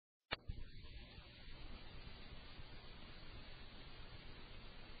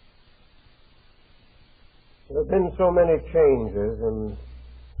There have been so many changes in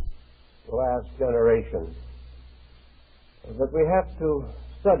the last generation that we have to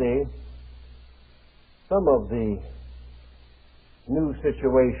study some of the new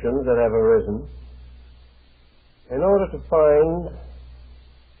situations that have arisen in order to find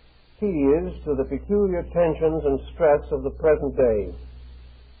keys to the peculiar tensions and stress of the present day.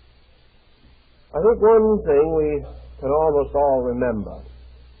 I think one thing we can almost all remember,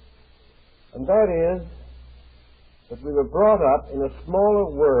 and that is that we were brought up in a smaller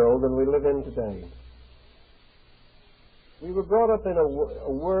world than we live in today. We were brought up in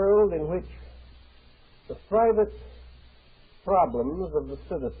a world in which the private problems of the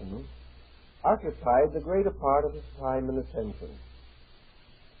citizen occupied the greater part of his time and attention.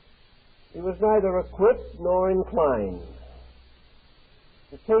 He was neither equipped nor inclined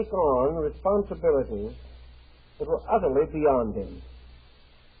to take on responsibilities that were utterly beyond him.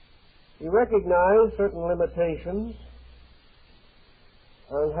 He recognized certain limitations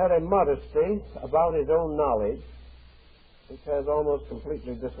and had a modesty about his own knowledge which has almost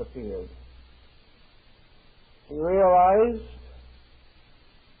completely disappeared. He realized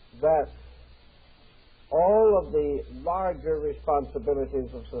that all of the larger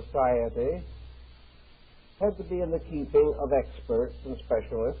responsibilities of society had to be in the keeping of experts and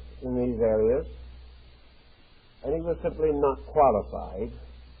specialists in these areas, and he was simply not qualified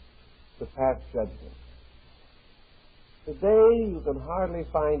to pass judgment. Today, you can hardly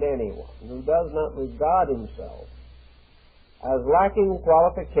find anyone who does not regard himself as lacking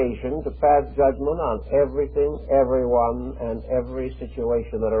qualification to pass judgment on everything, everyone, and every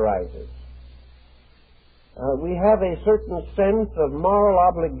situation that arises. We have a certain sense of moral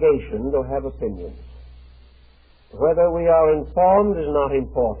obligation to have opinions. Whether we are informed is not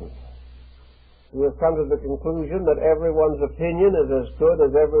important. We have come to the conclusion that everyone's opinion is as good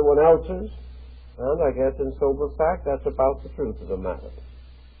as everyone else's, and I guess in sober fact that's about the truth of the matter.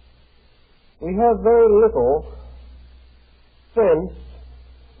 We have very little sense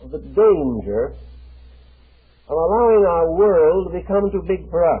of the danger of allowing our world to become too big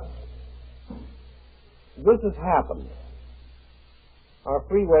for us. This has happened. Our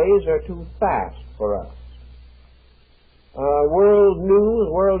freeways are too fast for us. World news,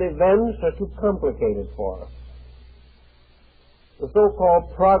 world events are too complicated for us. The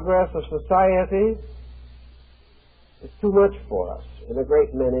so-called progress of society is too much for us in a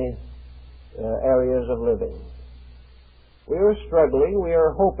great many areas of living. We are struggling, we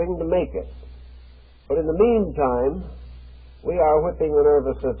are hoping to make it. But in the meantime, we are whipping the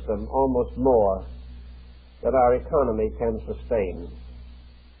nervous system almost more than our economy can sustain.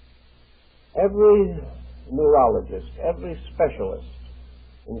 Every neurologist, every specialist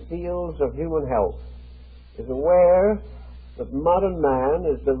in fields of human health is aware that modern man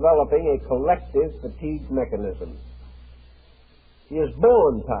is developing a collective fatigue mechanism. He is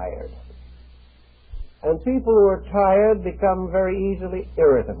born tired. And people who are tired become very easily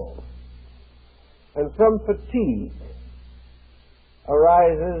irritable. And from fatigue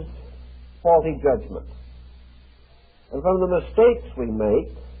arises faulty judgment. And from the mistakes we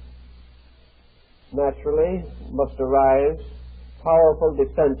make, naturally, must arise powerful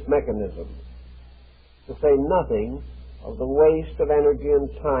defense mechanisms, to say nothing of the waste of energy and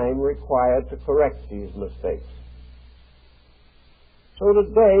time required to correct these mistakes. So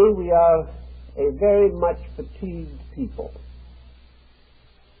today we are a very much fatigued people.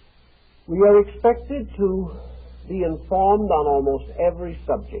 We are expected to be informed on almost every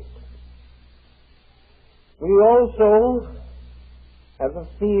subject. We also have a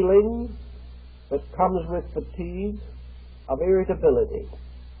feeling that comes with fatigue of irritability.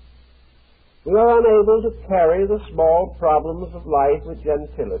 We are unable to carry the small problems of life with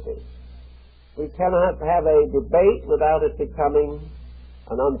gentility. We cannot have a debate without it becoming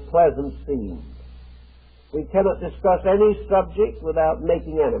an unpleasant scene. We cannot discuss any subject without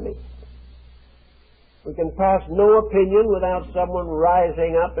making enemies. We can pass no opinion without someone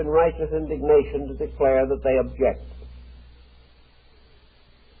rising up in righteous indignation to declare that they object.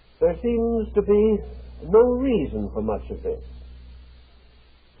 There seems to be no reason for much of this.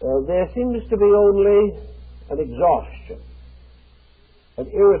 There seems to be only an exhaustion,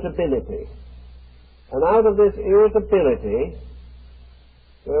 an irritability. And out of this irritability,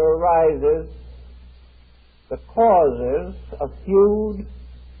 there arises the causes of feud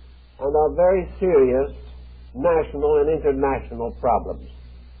and of very serious national and international problems.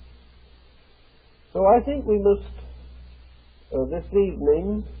 So I think we must, this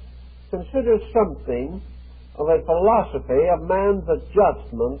evening, consider something of a philosophy of man's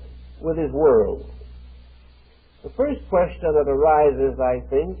adjustment with his world. The first question that arises, I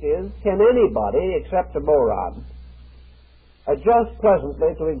think, is, can anybody, except a moron, adjust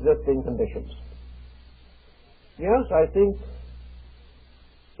pleasantly to existing conditions? Yes, I think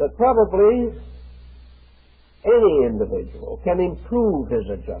that probably any individual can improve his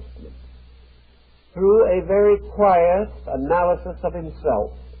adjustment through a very quiet analysis of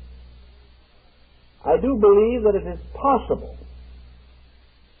himself. I do believe that it is possible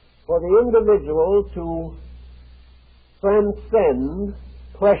for the individual to transcend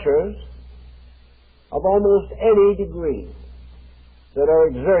pressures of almost any degree that are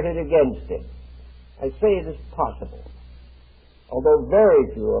exerted against him. I say it is possible, although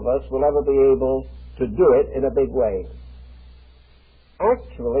very few of us will ever be able to do it in a big way.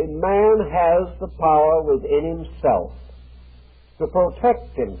 Actually, man has the power within himself to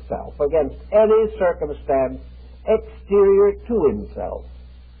protect himself against any circumstance exterior to himself.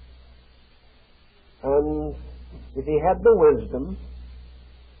 And if he had the wisdom,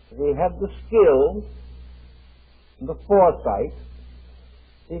 if he had the skill, the foresight,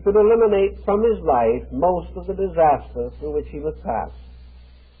 he could eliminate from his life most of the disasters through which he was passed.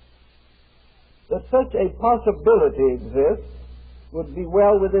 That such a possibility exists would be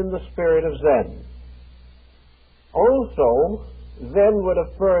well within the spirit of Zen. Also, Zen would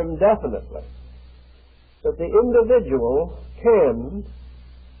affirm definitely that the individual can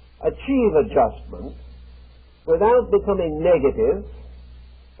achieve adjustment without becoming negative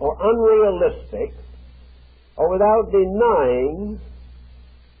or unrealistic or without denying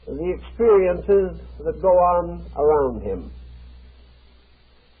the experiences that go on around him.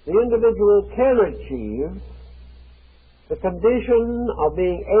 The individual can achieve the condition of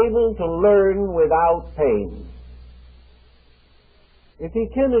being able to learn without pain. If he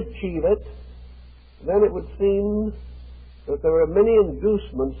can achieve it, then it would seem that there are many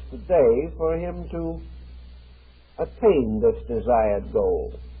inducements today for him to attain this desired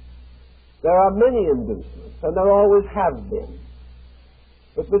goal. There are many inducements, and there always have been.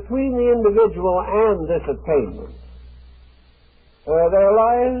 But between the individual and this attainment, there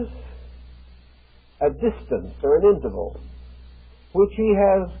lies a distance or an interval which he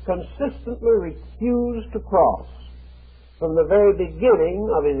has consistently refused to cross from the very beginning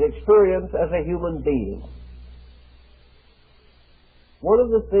of his experience as a human being. One of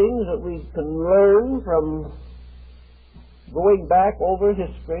the things that we can learn from going back over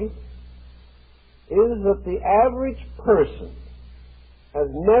history is that the average person has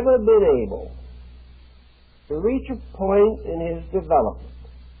never been able to reach a point in his development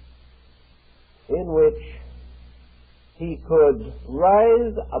in which he could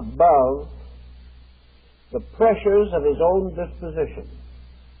rise above the pressures of his own disposition.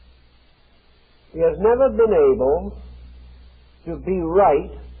 He has never been able to be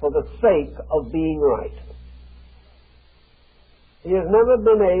right for the sake of being right. He has never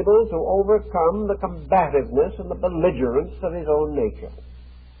been able to overcome the combativeness and the belligerence of his own nature.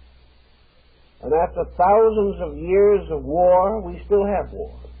 And after thousands of years of war, we still have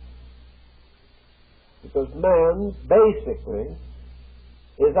war. Because man, basically,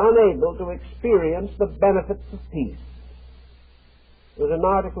 is unable to experience the benefits of peace. There was an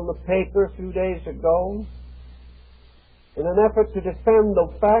article in the paper a few days ago in an effort to defend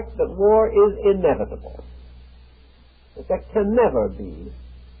the fact that war is inevitable, that there can never be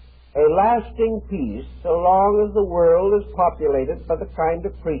a lasting peace so long as the world is populated by the kind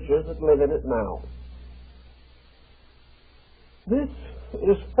of creatures that live in it now. This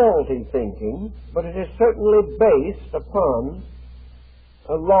is faulty thinking, but it is certainly based upon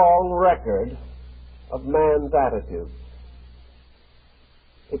a long record of man's attitudes.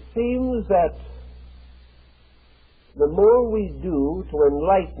 It seems that the more we do to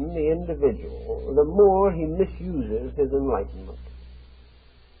enlighten the individual, the more he misuses his enlightenment.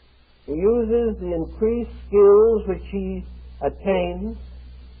 He uses the increased skills which he attains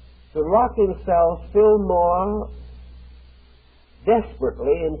to lock himself still more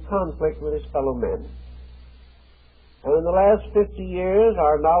desperately in conflict with his fellow men. And in the last 50 years,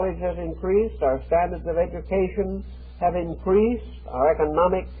 our knowledge has increased, our standards of education have increased, our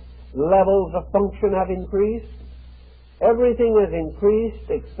economic levels of function have increased. Everything has increased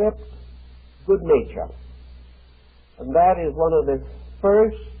except good nature. And that is one of the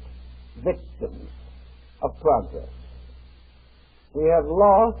first victims of progress. We have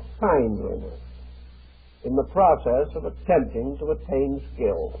lost kindliness in the process of attempting to attain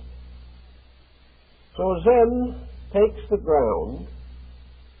skill. So Zen takes the ground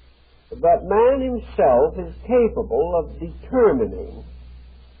that man himself is capable of determining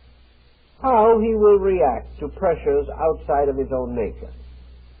how he will react to pressures outside of his own nature.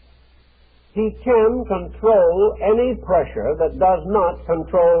 he can control any pressure that does not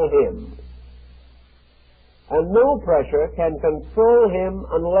control him. And no pressure can control him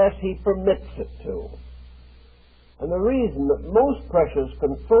unless he permits it to. And the reason that most pressures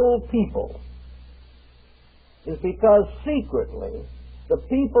control people is because secretly the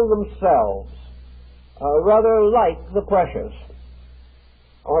people themselves rather like the pressures,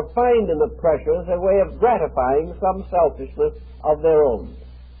 or find in the pressures a way of gratifying some selfishness of their own.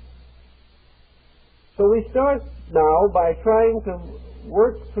 So we start now by trying to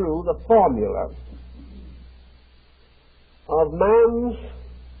work through the formula of man's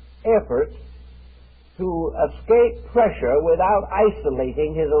effort to escape pressure without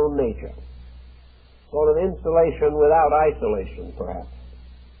isolating his own nature. Sort of insulation without isolation, perhaps.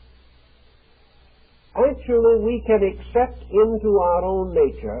 Actually, we can accept into our own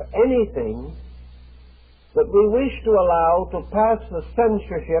nature anything that we wish to allow to pass the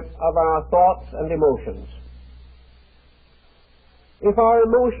censorship of our thoughts and emotions. If our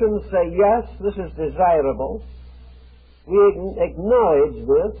emotions say, yes, this is desirable, we acknowledge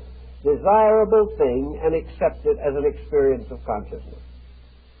this desirable thing and accept it as an experience of consciousness.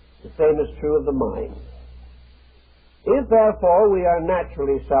 The same is true of the mind. If, therefore, we are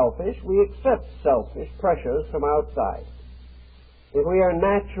naturally selfish, we accept selfish pressures from outside. If we are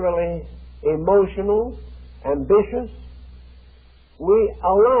naturally emotional, ambitious, we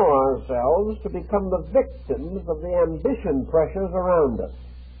allow ourselves to become the victims of the ambition pressures around us.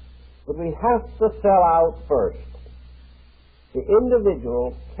 But we have to sell out first. The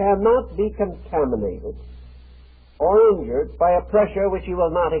individual cannot be contaminated or injured by a pressure which he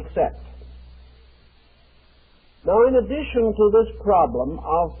will not accept. Now, in addition to this problem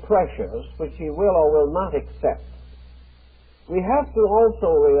of pressures which he will or will not accept, we have to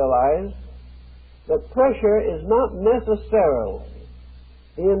also realize that pressure is not necessarily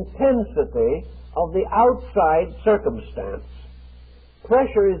the intensity of the outside circumstance.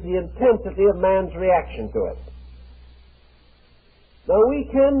 Pressure is the intensity of man's reaction to it. Now, we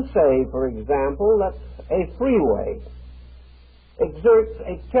can say, for example, that a freeway exerts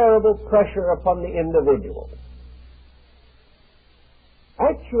a terrible pressure upon the individual.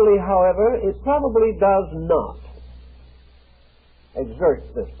 Actually, however, it probably does not exert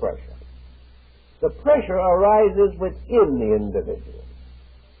this pressure. The pressure arises within the individual.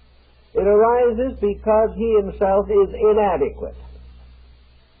 It arises because he himself is inadequate.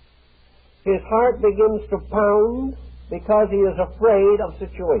 His heart begins to pound because he is afraid of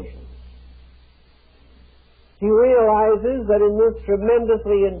situations. He realizes that in this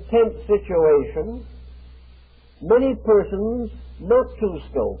tremendously intense situation, many persons, not too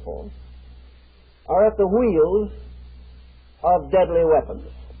skillful, are at the wheels of deadly weapons.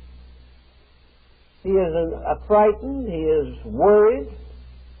 He is frightened, he is worried,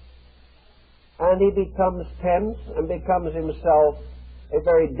 and he becomes tense and becomes himself a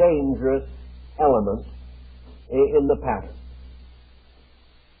very dangerous element in the pattern.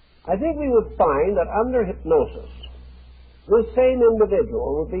 I think we would find that under hypnosis, this same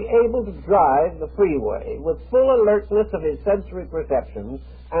individual would be able to drive the freeway with full alertness of his sensory perceptions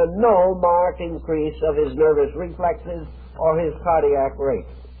and no marked increase of his nervous reflexes or his cardiac rate.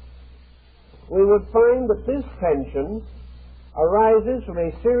 We would find that this tension arises from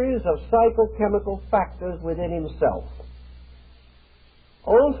a series of psychochemical factors within himself.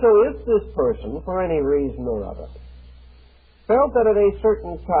 Also, if this person, for any reason or other, felt that at a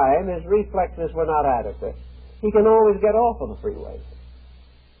certain time his reflexes were not adequate, he can always get off of the freeway.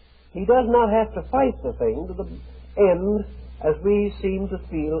 He does not have to fight the thing to the end as we seem to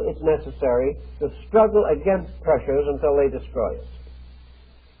feel it necessary to struggle against pressures until they destroy us.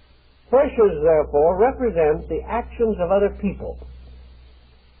 Pressures, therefore, represent the actions of other people.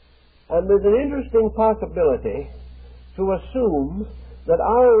 And there's an interesting possibility to assume that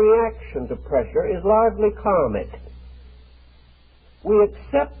our reaction to pressure is largely karmic. We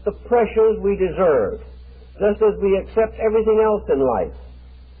accept the pressures we deserve, just as we accept everything else in life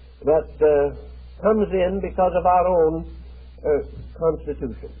that comes in because of our own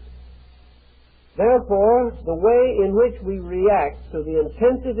constitution. Therefore, the way in which we react to the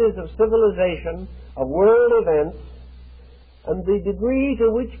intensities of civilization, of world events, and the degree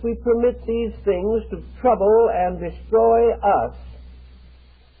to which we permit these things to trouble and destroy us,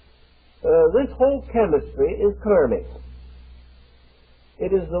 this whole chemistry is karmic.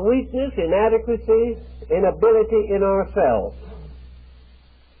 It is the weakness, inadequacy, inability in ourselves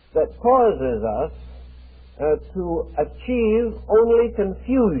that causes us to achieve only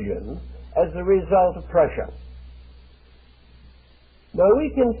confusion as a result of pressure. Now, we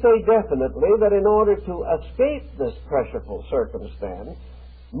can say definitely that in order to escape this pressureful circumstance,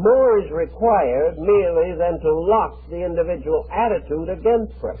 more is required merely than to lock the individual attitude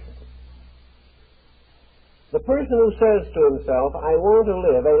against pressure. The person who says to himself, I want to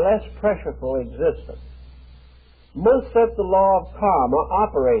live a less pressureful existence, must set the law of karma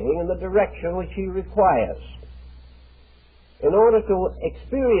operating in the direction which he requires. In order to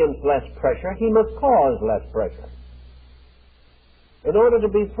experience less pressure, he must cause less pressure. In order to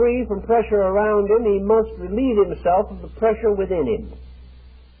be free from pressure around him, he must relieve himself of the pressure within him.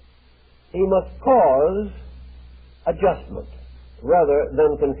 He must cause adjustment rather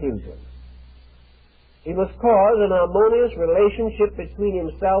than confusion. He must cause an harmonious relationship between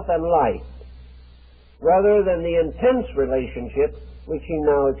himself and life rather than the intense relationship which he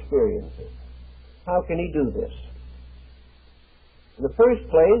now experiences. How can he do this? In the first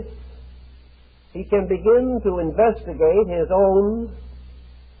place, he can begin to investigate his own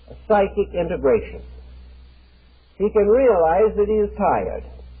psychic integration. He can realize that he is tired.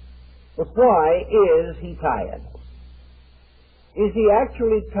 But why is he tired? Is he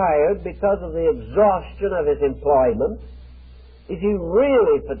actually tired because of the exhaustion of his employment? Is he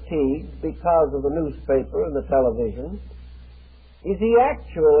really fatigued because of the newspaper and the television? Is he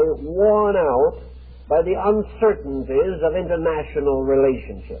actually worn out by the uncertainties of international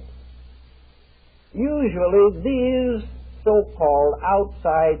relationships? Usually these so-called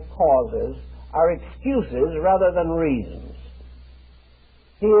outside causes are excuses rather than reasons.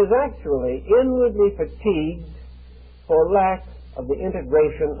 He is actually inwardly fatigued for lack of the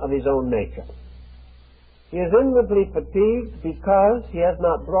integration of his own nature. He is inwardly fatigued because he has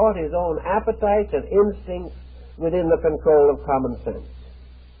not brought his own appetites and instincts within the control of common sense.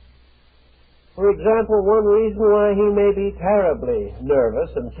 For example, one reason why he may be terribly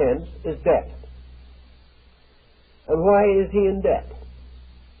nervous and tense is debt. And why is he in debt?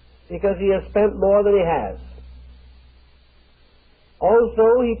 Because he has spent more than he has.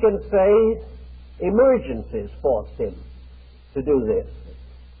 Also, he can say emergencies forced him to do this.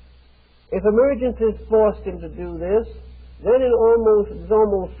 If emergencies forced him to do this, then it is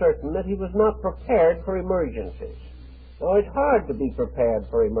almost certain that he was not prepared for emergencies. Now, it's hard to be prepared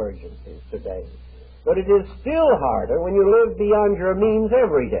for emergencies today, but it is still harder when you live beyond your means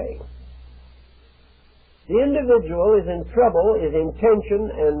every day. The individual is in trouble, is in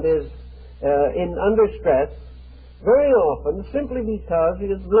tension, and is under stress very often simply because he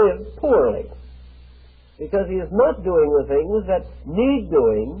has lived poorly, because he is not doing the things that need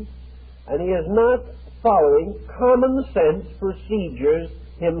doing, and he is not following common sense procedures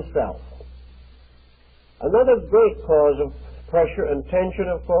himself. Another great cause of pressure and tension,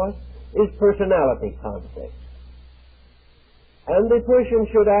 of course, is personality conflict. And the person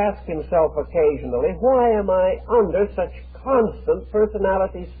should ask himself occasionally, why am I under such constant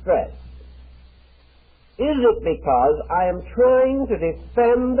personality stress? Is it because I am trying to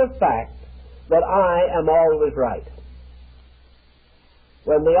defend the fact that I am always right,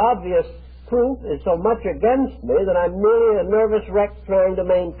 when the obvious proof is so much against me that I'm merely a nervous wreck trying to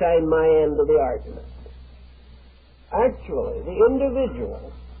maintain my end of the argument? Actually, the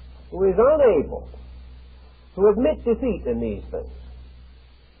individual who is unable to admit defeat in these things,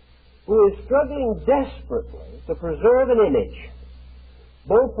 who is struggling desperately to preserve an image,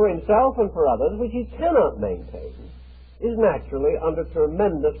 both for himself and for others, which he cannot maintain, is naturally under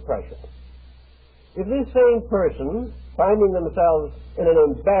tremendous pressure. If this same person, finding themselves in an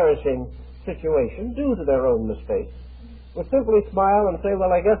embarrassing situation due to their own mistakes, would simply smile and say,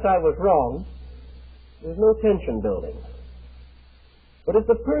 well, I guess I was wrong, there's no tension building. But if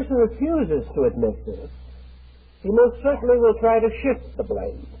the person refuses to admit this, he most certainly will try to shift the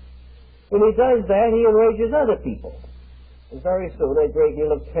blame. When he does that, he enrages other people. And very soon a great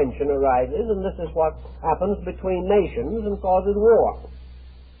deal of tension arises, and this is what happens between nations and causes war.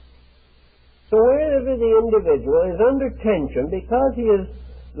 So wherever the individual is under tension because he is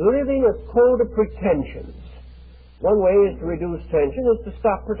living a code of pretensions, one way is to reduce tension is to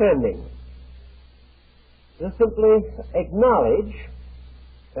stop pretending. Just simply acknowledge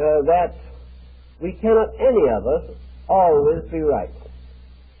that we cannot, any of us, always be right.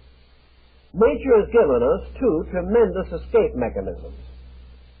 Nature has given us two tremendous escape mechanisms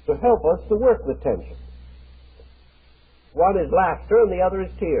to help us to work with tension. One is laughter and the other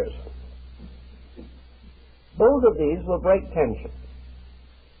is tears. Both of these will break tension.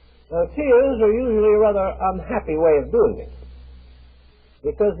 Now, tears are usually a rather unhappy way of doing it,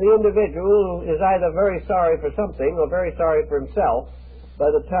 because the individual is either very sorry for something or very sorry for himself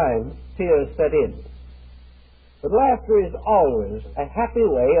by the time tears set in. But laughter is always a happy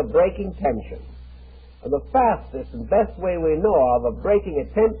way of breaking tension. And the fastest and best way we know of breaking a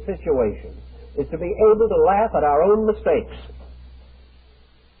tense situation is to be able to laugh at our own mistakes.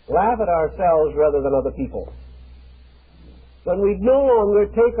 laugh at ourselves rather than other people. When we no longer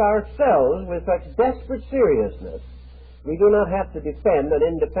take ourselves with such desperate seriousness, we do not have to defend an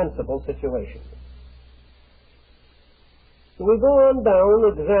indefensible situation. So we go on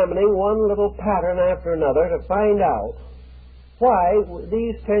down examining one little pattern after another to find out why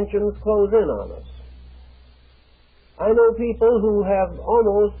these tensions close in on us. I know people who have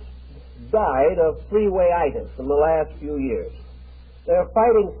almost died of freeway-itis in the last few years. They're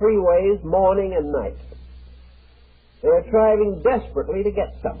fighting freeways morning and night. They're striving desperately to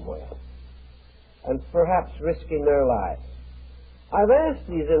get somewhere, and perhaps risking their lives. I've asked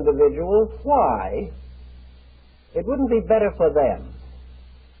these individuals why it wouldn't be better for them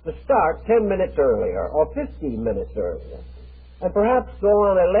to start 10 minutes earlier or 15 minutes earlier, and perhaps go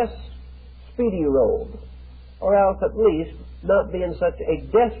on a less speedy road, or else at least not be in such a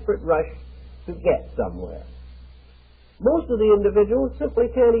desperate rush to get somewhere. Most of the individuals simply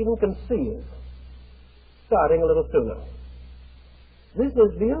can't even conceive starting a little sooner. This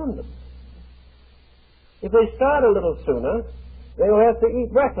is beyond them. If they start a little sooner, they will have to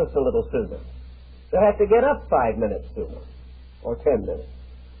eat breakfast a little sooner. They'll have to get up 5 minutes sooner, or 10 minutes.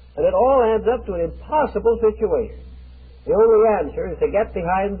 And it all adds up to an impossible situation. The only answer is to get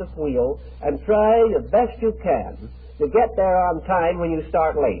behind the wheel and try the best you can to get there on time when you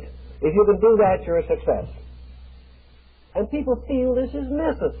start late. If you can do that, you're a success. And people feel this is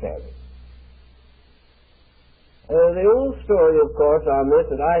necessary. The old story, of course, on this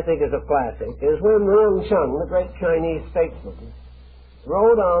that I think is a classic is when Liang Cheng, the great Chinese statesman,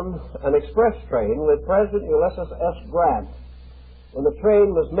 rode on an express train with President Ulysses S. Grant when the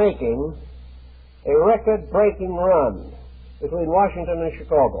train was making a record-breaking run between Washington and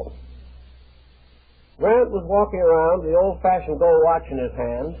Chicago. Grant was walking around with the old-fashioned gold watch in his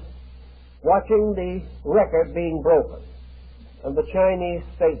hand, watching the record being broken, and the Chinese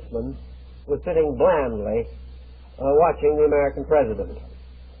statesman was sitting blandly watching the American president.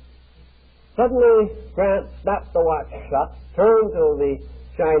 Suddenly, Grant snapped the watch shut, turned to the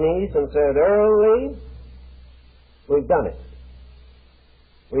Chinese and said, "Earl Lee, we've done it.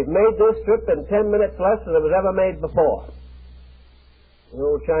 We've made this trip in 10 minutes less than it was ever made before." The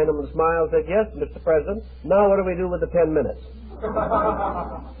old Chinaman smiled and said, "Yes, Mr. President. Now what do we do with the 10 minutes?"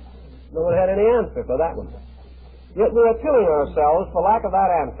 No one had any answer for that one. Yet we are killing ourselves for lack of that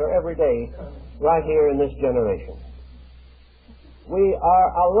answer every day right here in this generation. We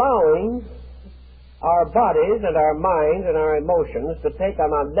are allowing our bodies and our minds and our emotions to take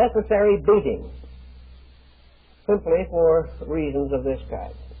an unnecessary beating simply for reasons of this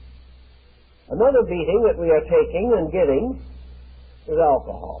kind. Another beating that we are taking and giving is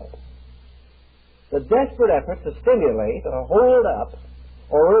alcohol. The desperate effort to stimulate or hold up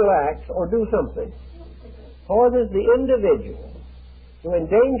or relax or do something causes the individual to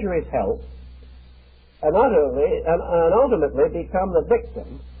endanger his health and ultimately become the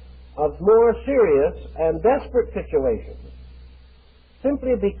victim of more serious and desperate situations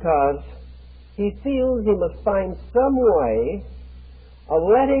simply because he feels he must find some way of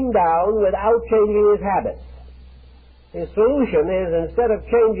letting down without changing his habits. His solution is, instead of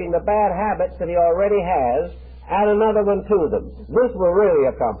changing the bad habits that he already has, add another one to them. This will really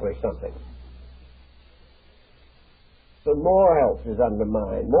accomplish something. So more health is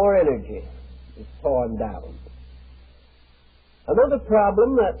undermined, more energy is torn down. Another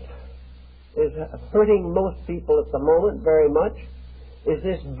problem that is hurting most people at the moment very much is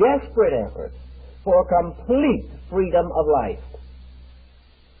this desperate effort for complete freedom of life.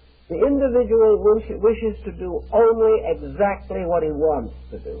 The individual wishes to do only exactly what he wants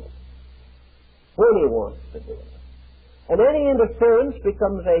to do, when he wants to do it. And any interference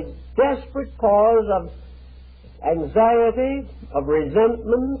becomes a desperate cause of anxiety, of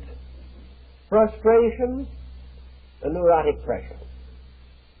resentment, frustration, and neurotic pressure.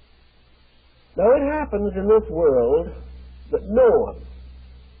 Now it happens in this world that no one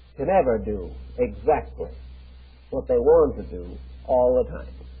can ever do exactly what they want to do all the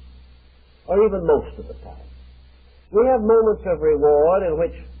time, or even most of the time. We have moments of reward in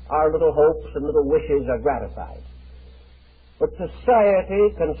which our little hopes and little wishes are gratified. But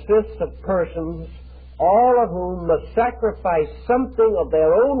society consists of persons, all of whom must sacrifice something of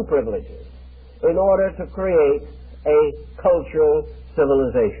their own privileges in order to create a cultural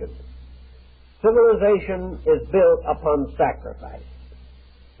civilization. Civilization is built upon sacrifice,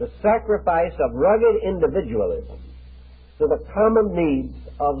 the sacrifice of rugged individualism to the common needs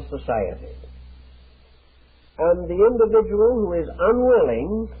of society. And the individual who is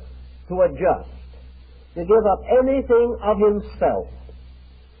unwilling to adjust, to give up anything of himself,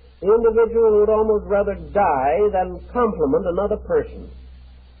 the individual who would almost rather die than compliment another person,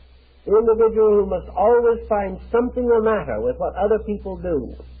 The individual who must always find something the matter with what other people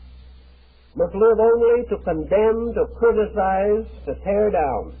do, must live only to condemn, to criticize, to tear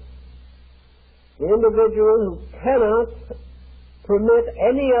down. The individual who cannot permit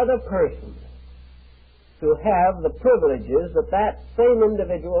any other person to have the privileges that that same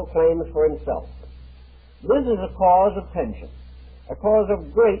individual claims for himself. This is a cause of tension, a cause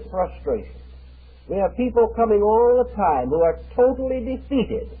of great frustration. We have people coming all the time who are totally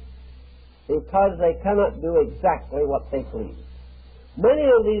defeated because they cannot do exactly what they please. Many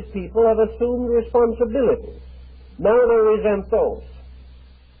of these people have assumed responsibilities. Now they resent those.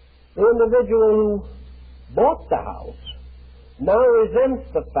 The individual who bought the house now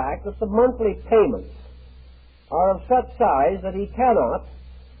resents the fact that the monthly payments are of such size that he cannot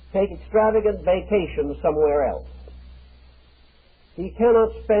take extravagant vacations somewhere else. He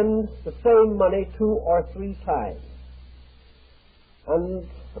cannot spend the same money 2 or 3 times. And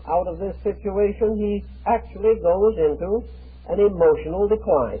out of this situation, he actually goes into an emotional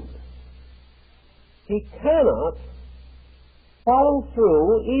decline. He cannot follow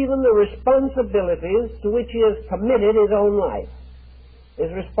through even the responsibilities to which he has committed his own life.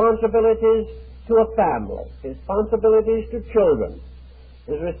 His responsibilities to a family, his responsibilities to children,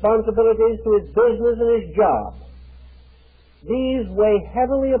 his responsibilities to his business and his job. These weigh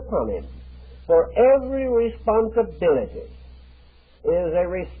heavily upon him, for every responsibility is a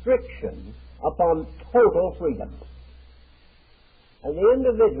restriction upon total freedom. And the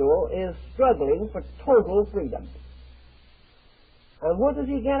individual is struggling for total freedom. And what does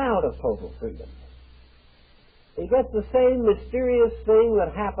he get out of total freedom? He gets the same mysterious thing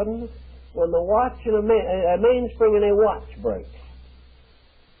that happens when the watch in a mainspring in a watch breaks.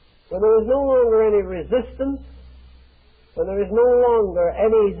 When there is no longer any resistance, when there is no longer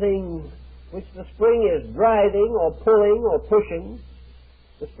anything which the spring is driving or pulling or pushing,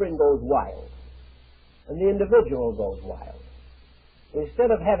 the spring goes wild, and the individual goes wild. Instead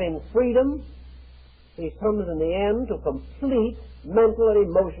of having freedom, he comes in the end to complete mental and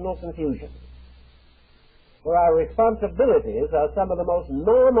emotional confusion. For our responsibilities are some of the most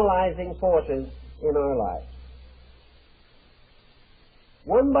normalizing forces in our lives.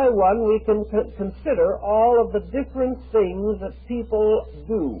 One by one, we can consider all of the different things that people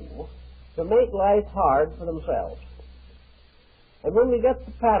do to make life hard for themselves. And when we get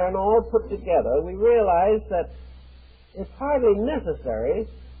the pattern all put together, we realize that it's hardly necessary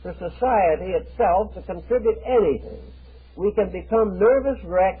for society itself to contribute anything. We can become nervous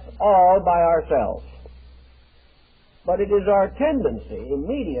wrecks all by ourselves. But it is our tendency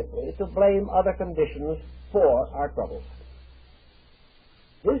immediately to blame other conditions for our troubles.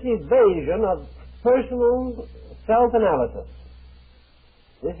 This evasion of personal self-analysis,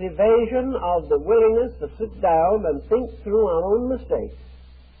 this evasion of the willingness to sit down and think through our own mistakes,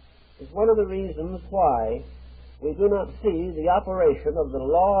 is one of the reasons why we do not see the operation of the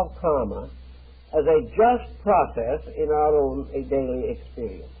law of karma as a just process in our own daily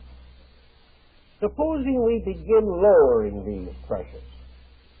experience. Supposing we begin lowering these pressures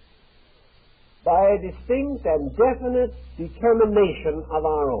by a distinct and definite determination of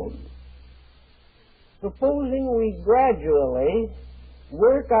our own. Supposing we gradually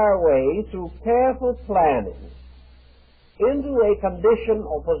work our way through careful planning into a condition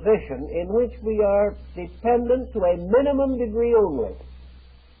or position in which we are dependent to a minimum degree only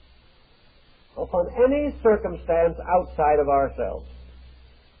upon any circumstance outside of ourselves,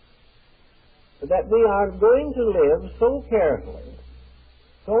 that we are going to live so carefully,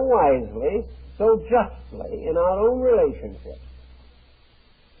 so wisely, so justly in our own relationships,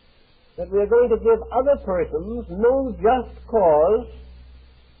 that we are going to give other persons no just cause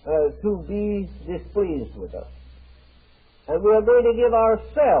to be displeased with us. And we are going to give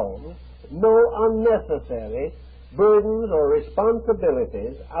ourselves no unnecessary burdens or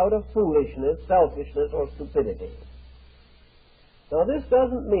responsibilities out of foolishness, selfishness, or stupidity. Now, this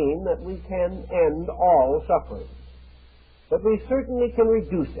doesn't mean that we can end all suffering, but we certainly can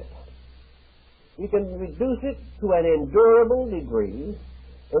reduce it. We can reduce it to an endurable degree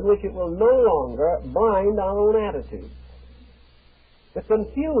in which it will no longer bind our own attitudes. The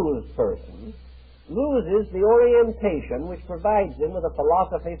confused person loses the orientation which provides him with a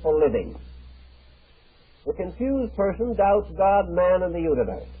philosophy for living. The confused person doubts God, man, and the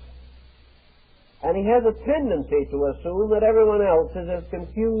universe. And he has a tendency to assume that everyone else is as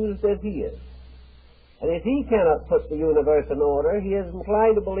confused as he is. And if he cannot put the universe in order, he is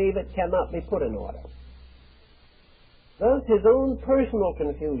inclined to believe it cannot be put in order. Thus, his own personal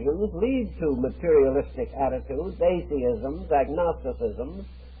confusions lead to materialistic attitudes, atheisms, agnosticisms,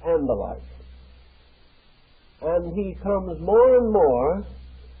 and the like. And he comes more and more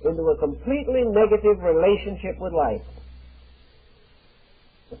into a completely negative relationship with life.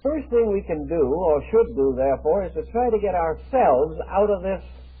 The first thing we can do, or should do, therefore, is to try to get ourselves out of this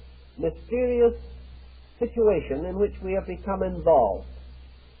mysterious situation in which we have become involved.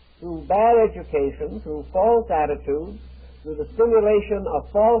 Through bad education, through false attitudes, through the stimulation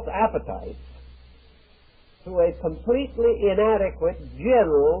of false appetites, through a completely inadequate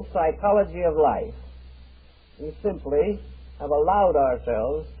general psychology of life, we simply have allowed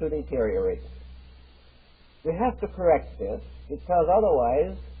ourselves to deteriorate. We have to correct this, because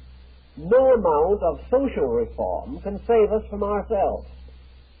otherwise no amount of social reform can save us from ourselves.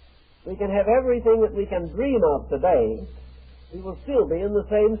 We can have everything that we can dream of today, we will still be in the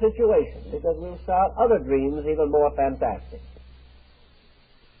same situation, because we'll start other dreams even more fantastic.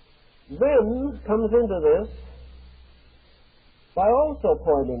 Then comes into this by also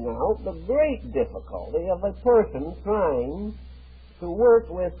pointing out the great difficulty of a person trying to work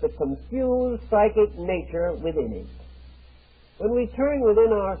with the confused psychic nature within him. When we turn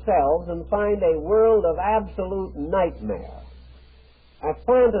within ourselves and find a world of absolute nightmare, a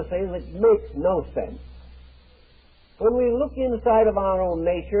fantasy that makes no sense, when we look inside of our own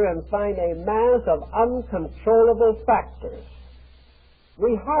nature and find a mass of uncontrollable factors,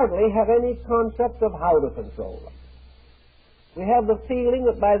 we hardly have any concept of how to control them. We have the feeling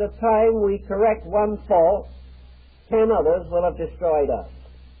that by the time we correct one fault, 10 others will have destroyed us.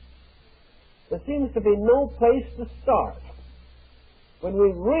 There seems to be no place to start. When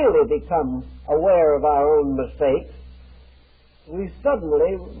we really become aware of our own mistakes, we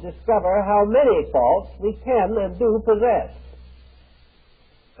suddenly discover how many faults we can and do possess.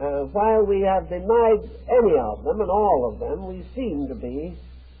 While we have denied any of them and all of them, we seem to be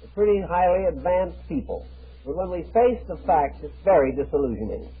pretty highly advanced people. But when we face the facts, it's very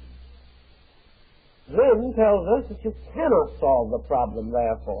disillusioning. Zinn tells us that you cannot solve the problem,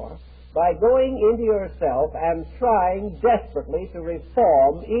 therefore, by going into yourself and trying desperately to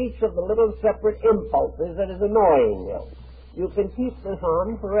reform each of the little separate impulses that is annoying you. You can keep this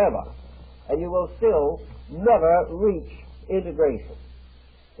on forever, and you will still never reach integration.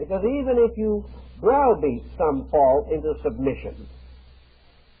 Because even if you browbeat some fault into submission,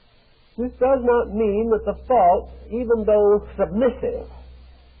 this does not mean that the fault, even though submissive,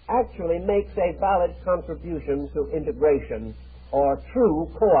 actually makes a valid contribution to integration or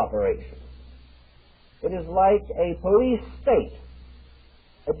true cooperation. It is like a police state,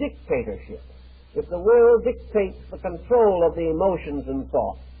 a dictatorship. If the will dictates the control of the emotions and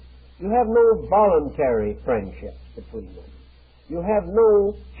thoughts, you have no voluntary friendships between them. You have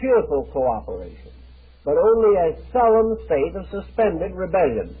no cheerful cooperation, but only a sullen state of suspended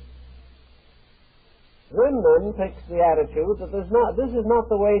rebellion. Zinman takes the attitude that this is not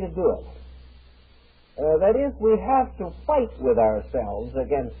the way to do it. That is, we have to fight with ourselves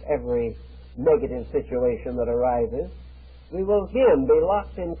against every negative situation that arises. We will again be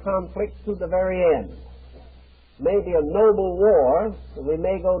locked in conflict to the very end. Maybe a noble war, we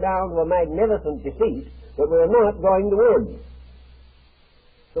may go down to a magnificent defeat, but we're not going to win.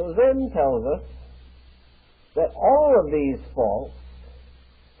 So Zen tells us that all of these faults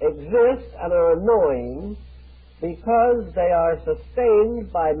exist and are annoying because they are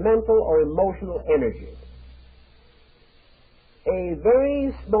sustained by mental or emotional energy. A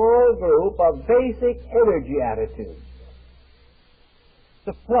very small group of basic energy attitudes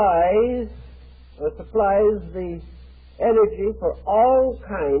supplies the energy for all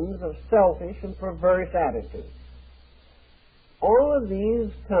kinds of selfish and perverse attitudes. All of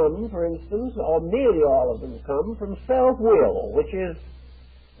these come, for instance, or nearly all of them come from self-will, which is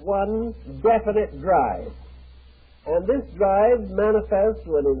one definite drive. And this drive manifests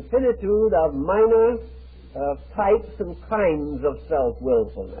to an infinitude of minor types and kinds of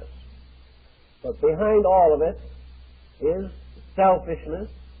self-willfulness. But behind all of it is selfishness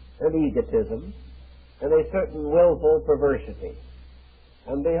and egotism and a certain willful perversity.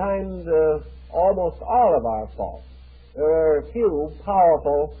 And behind almost all of our faults, there are a few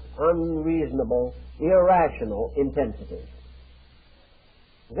powerful, unreasonable, irrational intensities.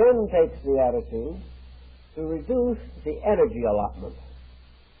 Then takes the attitude to reduce the energy allotment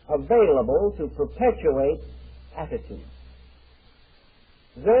available to perpetuate attitudes.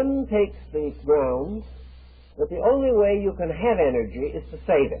 Then takes the ground that the only way you can have energy is to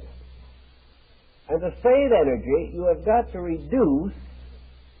save it. And to save energy, you have got to reduce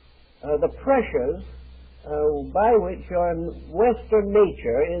the pressures by which your Western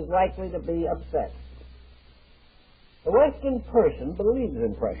nature is likely to be upset. The Western person believes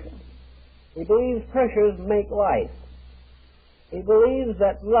in pressure. He believes pressures make life. He believes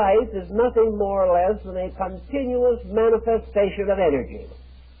that life is nothing more or less than a continuous manifestation of energy.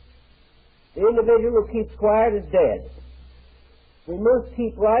 The individual who keeps quiet is dead. We must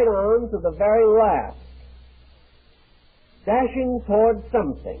keep right on to the very last, dashing towards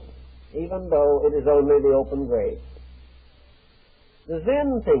something, even though it is only the open grave. The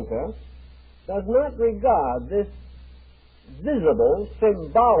Zen thinker does not regard this visible,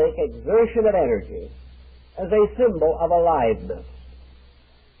 symbolic exertion of energy as a symbol of aliveness.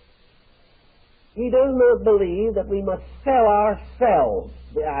 He does not believe that we must sell ourselves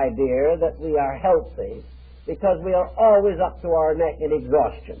the idea that we are healthy because we are always up to our neck in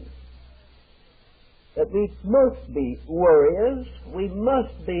exhaustion. That we must be worriers, we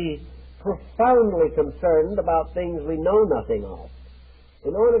must be profoundly concerned about things we know nothing of,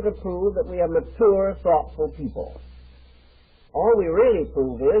 in order to prove that we are mature, thoughtful people. All we really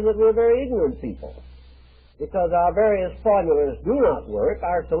prove is that we're very ignorant people, because our various formulas do not work,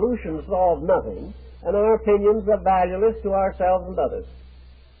 our solutions solve nothing, and our opinions are valueless to ourselves and others.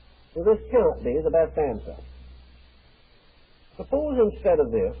 So this cannot be the best answer. Suppose instead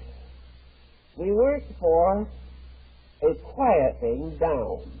of this, we work for a quieting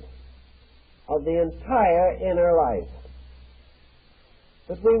down of the entire inner life.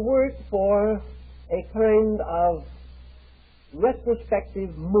 That we work for a kind of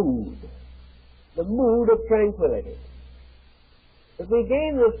retrospective mood, the mood of tranquility. That we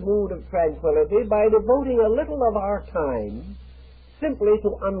gain this mood of tranquility by devoting a little of our time simply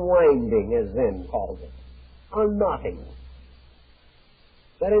to unwinding, as Zen calls it, unknotting.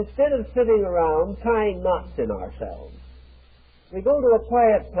 That instead of sitting around tying knots in ourselves, we go to a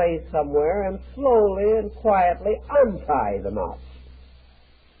quiet place somewhere and slowly and quietly untie the knots.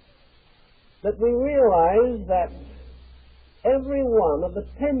 That we realize that every one of the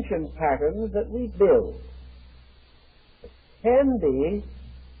tension patterns that we build can be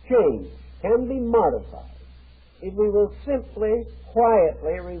changed, can be modified, if we will simply,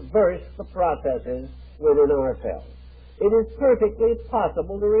 quietly reverse the processes within ourselves. It is perfectly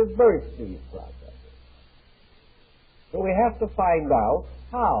possible to reverse these processes. So we have to find out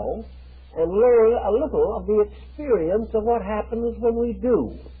how and learn a little of the experience of what happens when we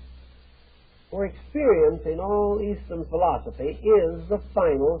do. For experience in all Eastern philosophy is the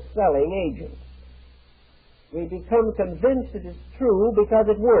final selling agent. We become convinced it is true because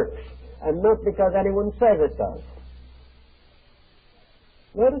it works, and not because anyone says it does.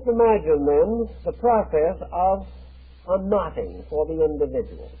 Let us imagine then the process of unknotting for the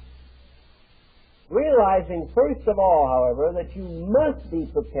individual. Realizing first of all, however, that you must be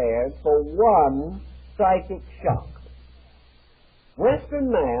prepared for one psychic shock. Western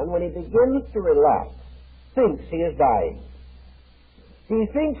man, when he begins to relax, thinks he is dying. He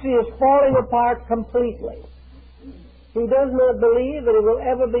thinks he is falling apart completely. He does not believe that he will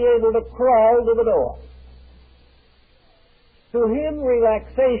ever be able to crawl to the door. To him,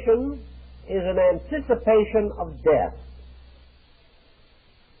 relaxation is an anticipation of death.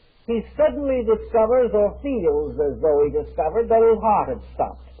 He suddenly discovers, or feels as though he discovered, that his heart had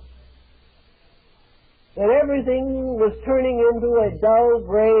stopped. That everything was turning into a dull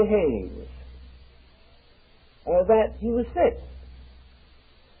gray haze. That he was sick.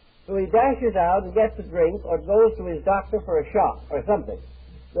 So he dashes out and gets a drink or goes to his doctor for a shot or something.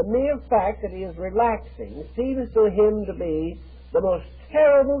 The mere fact that he is relaxing seems to him to be the most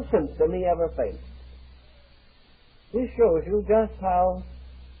terrible symptom he ever faced. This shows you just how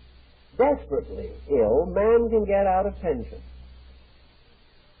desperately ill man can get out of tension.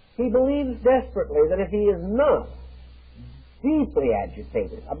 He believes desperately that if he is not deeply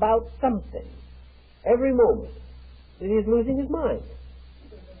agitated about something every moment, that he is losing his mind.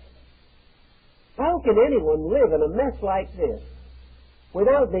 How can anyone live in a mess like this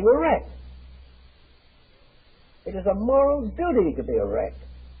without being a wreck? It is a moral duty to be a wreck,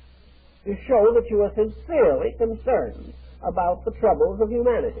 to show that you are sincerely concerned about the troubles of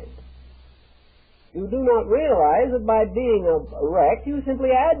humanity. You do not realize that by being a wreck, you simply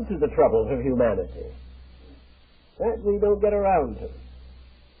add to the troubles of humanity. That we don't get around to.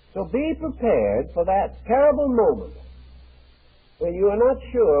 So be prepared for that terrible moment when you are not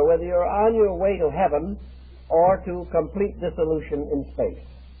sure whether you're on your way to heaven or to complete dissolution in space.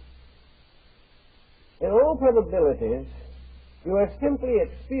 In all probabilities, you are simply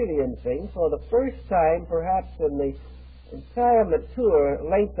experiencing for the first time, perhaps in the entire mature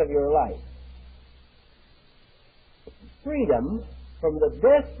length of your life, freedom from the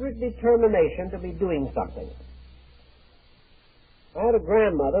desperate determination to be doing something. I had a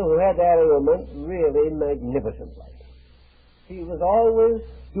grandmother who had that element really magnificently. She was always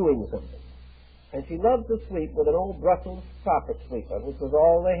doing something. And she loved to sweep with an old Brussels carpet sweeper, which was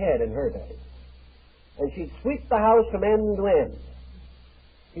all they had in her day. And she'd sweep the house from end to end.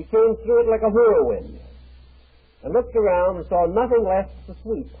 He came through it like a whirlwind and looked around and saw nothing left to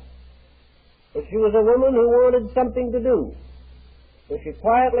sweep. But she was a woman who wanted something to do. So she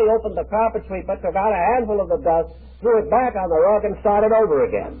quietly opened the carpet sweeper, took out a handful of the dust, threw it back on the rug, and started over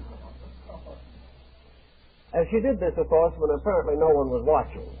again. And she did this, of course, when apparently no one was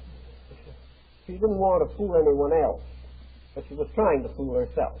watching. She didn't want to fool anyone else, but she was trying to fool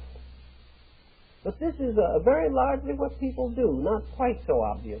herself. But this is very largely what people do, not quite so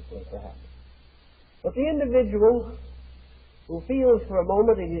obviously, perhaps. But the individual who feels for a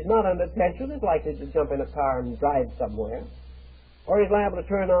moment that he's not under tension is likely to jump in a car and drive somewhere, or he's liable to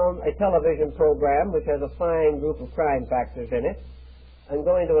turn on a television program which has a fine group of crime factors in it and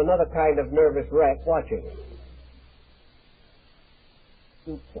go into another kind of nervous wreck watching it.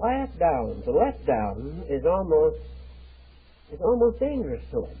 To quiet down, to let down, is almost dangerous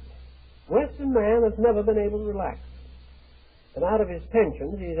to him. Western man has never been able to relax. And out of his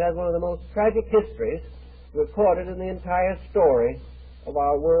tensions, he's had one of the most tragic histories recorded in the entire story of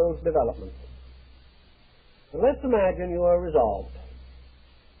our world's development. And let's imagine you are resolved.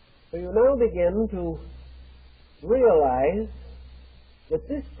 So you now begin to realize that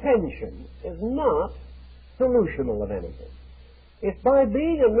this tension is not solutional of anything. If by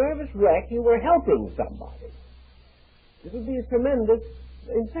being a nervous wreck you were helping somebody, it would be a tremendous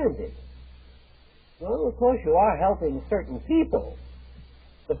incentive. Well, of course you are helping certain people,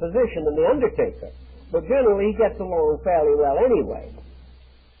 the physician and the undertaker, but generally he gets along fairly well anyway.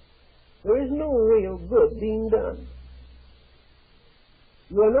 There is no real good being done.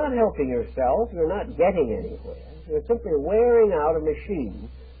 You are not helping yourself, you're not getting anywhere. You're simply wearing out a machine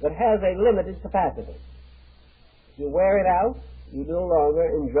that has a limited capacity. If you wear it out, you no longer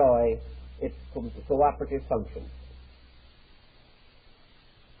enjoy its cooperative function.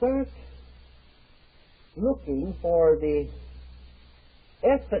 Start looking for the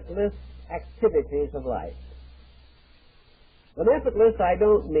effortless activities of life. When effortless, I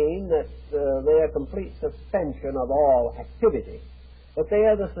don't mean that they are complete suspension of all activity, but they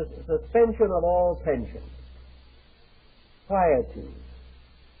are the suspension of all tension, quietude,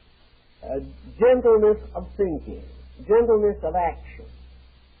 gentleness of thinking, gentleness of action,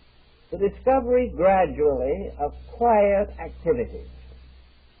 the discovery gradually of quiet activities.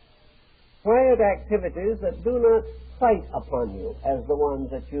 Quiet activities that do not fight upon you as the ones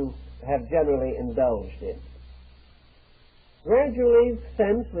that you have generally indulged in. Gradually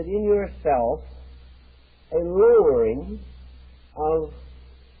sense within yourself a lowering of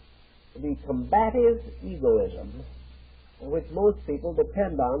the combative egoism which most people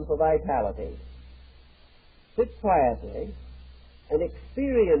depend on for vitality. Sit quietly and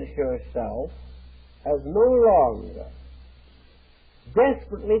experience yourself as no longer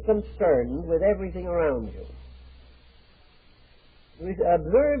desperately concerned with everything around you.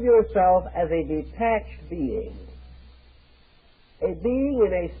 Observe yourself as a detached being, a being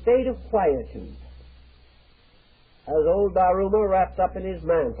in a state of quietude, as old Daruma wrapped up in his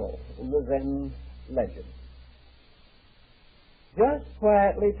mantle in the Zen legend. Just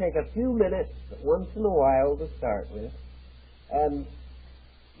quietly take a few minutes once in a while to start with and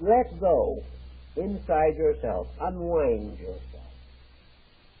let go inside yourself, unwind yourself.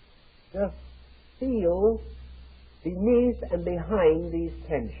 Just feel beneath and behind these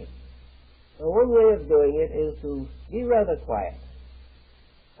tensions. Now, one way of doing it is to be rather quiet,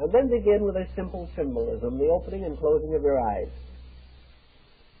 and then begin with a simple symbolism, the opening and closing of your eyes.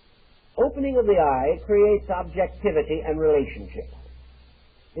 Opening of the eye creates objectivity and relationship.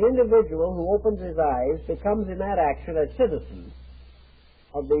 The individual who opens his eyes becomes in that action a citizen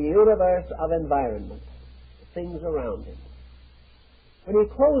of the universe of environment, the things around him. When he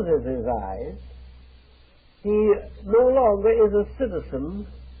closes his eyes, he no longer is a citizen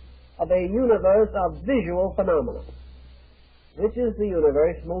of a universe of visual phenomena, which is the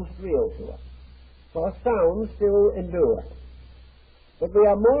universe most real to us. For sounds still endure, but we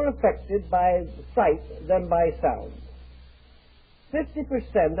are more affected by sight than by sound.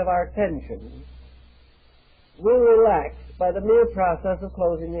 50% of our tension will relax by the mere process of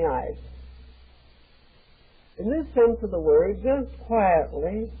closing the eyes. In this sense of the word, just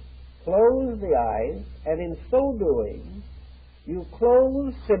quietly close the eyes, and in so doing, you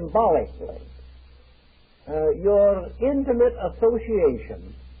close symbolically your intimate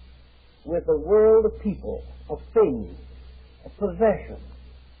association with the world of people, of things, of possessions.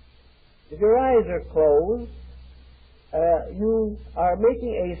 If your eyes are closed, you are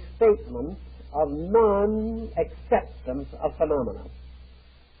making a statement of non-acceptance of phenomena.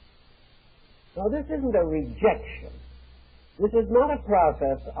 Now, this isn't a rejection. This is not a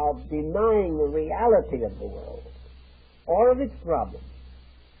process of denying the reality of the world or of its problems.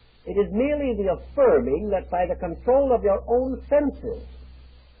 It is merely the affirming that by the control of your own senses,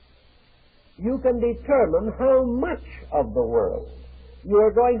 you can determine how much of the world you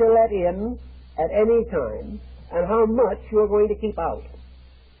are going to let in at any time and how much you are going to keep out.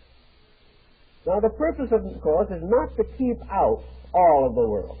 Now, the purpose, of course, is not to keep out all of the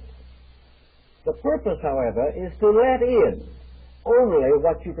world. The purpose, however, is to let in only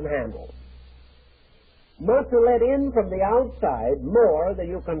what you can handle. Not to let in from the outside more than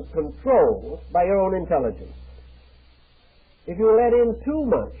you can control by your own intelligence. If you let in too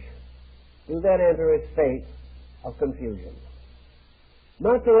much, you then enter a state of confusion.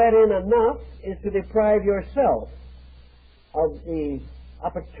 Not to let in enough is to deprive yourself of the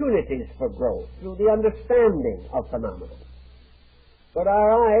opportunities for growth through the understanding of phenomena. But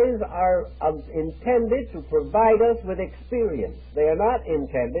our eyes are intended to provide us with experience. They are not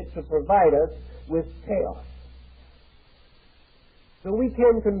intended to provide us with chaos. So we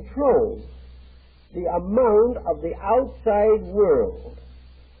can control the amount of the outside world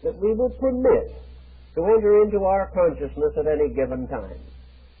that we will permit to enter into our consciousness at any given time.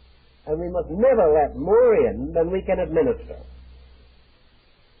 And we must never let more in than we can administer.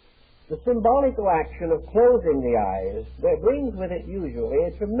 The symbolic action of closing the eyes that brings with it usually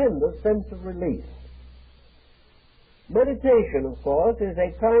a tremendous sense of relief. Meditation, of course, is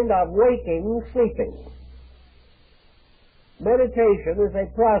a kind of waking sleeping. Meditation is a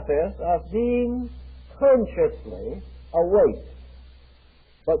process of being consciously awake,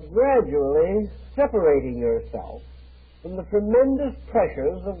 but gradually separating yourself from the tremendous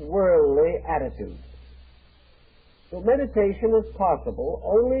pressures of worldly attitudes. So meditation is possible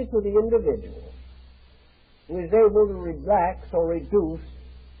only to the individual who is able to relax or reduce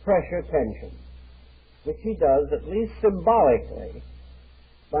pressure tension, which he does at least symbolically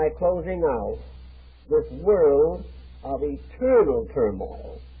by closing out this world of eternal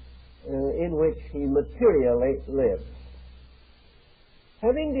turmoil in which he materially lives.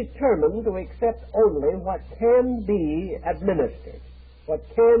 Having determined to accept only what can be administered, what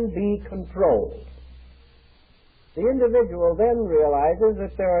can be controlled, the individual then realizes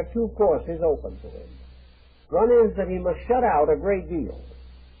that there are two courses open to him. One is that he must shut out a great deal,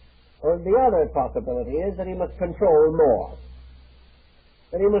 or the other possibility is that he must control more,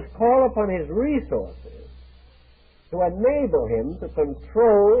 that he must call upon his resources to enable him to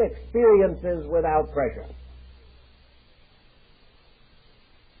control experiences without pressure.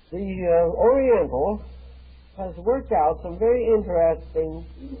 The Oriental has worked out some very interesting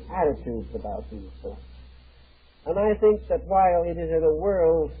attitudes about these things. And I think that while it is in a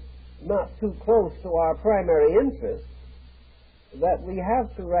world not too close to our primary interests, that we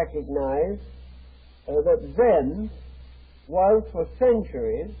have to recognize that Zen was for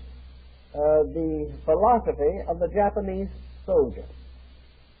centuries the philosophy of the Japanese soldier.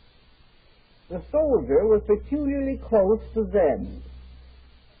 The soldier was peculiarly close to Zen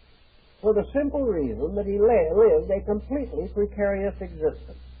for the simple reason that he lived a completely precarious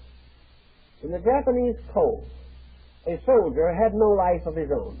existence. In the Japanese code, a soldier had no life of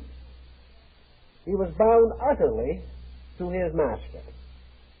his own. He was bound utterly to his master,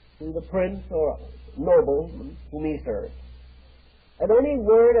 to the prince or nobleman whom he served. At any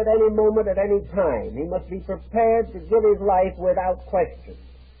word, at any moment, at any time, he must be prepared to give his life without question.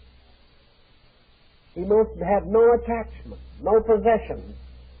 He must have no attachment, no possessions.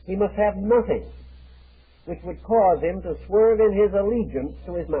 He must have nothing which would cause him to swerve in his allegiance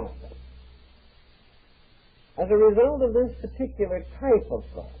to his master. As a result of this particular type of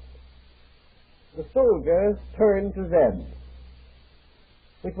thought, the soldiers turned to Zen,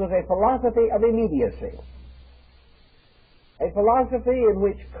 which was a philosophy of immediacy, a philosophy in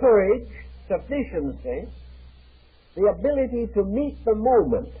which courage, sufficiency, the ability to meet the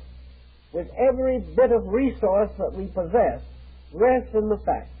moment with every bit of resource that we possess rests in the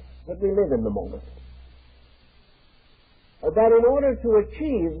fact that we live in the moment. That in order to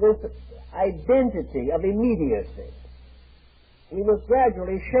achieve this identity of immediacy, we must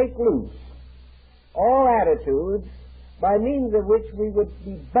gradually shake loose all attitudes by means of which we would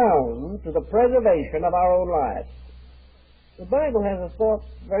be bound to the preservation of our own lives. The Bible has a thought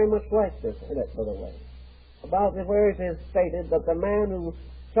very much like this in it, by the way, about where it is stated that the man who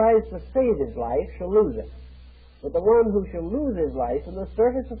tries to save his life shall lose it, but the one who shall lose his life in the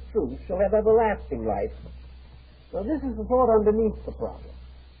service of truth shall have everlasting life. Now this is the thought underneath the problem.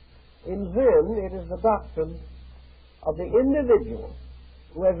 In Zen, it is the doctrine of the individual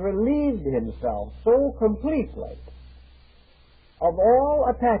who has relieved himself so completely of all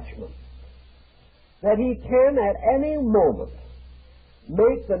attachment that he can at any moment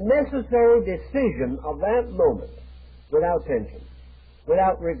make the necessary decision of that moment without tension,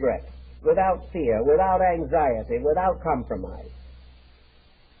 without regret, without fear, without anxiety, without compromise.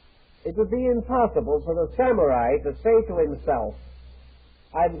 It would be impossible for the samurai to say to himself,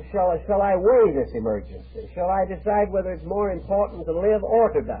 shall I weigh this emergency? Shall I decide whether it's more important to live or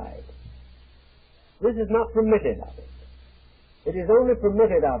to die? This is not permitted of him. It is only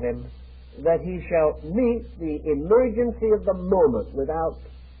permitted of him that he shall meet the emergency of the moment without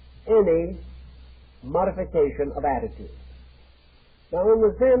any modification of attitude. Now, in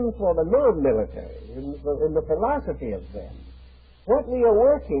the Zen for the non-military, in the philosophy of Zen, what we are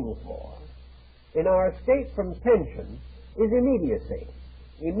working for in our escape from tension is immediacy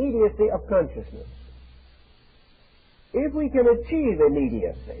of consciousness. If we can achieve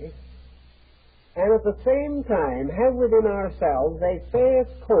immediacy, and at the same time have within ourselves a fair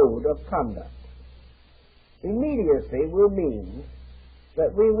code of conduct, immediacy will mean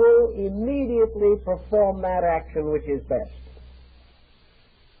that we will immediately perform that action which is best.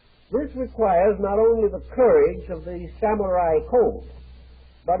 This requires not only the courage of the samurai code,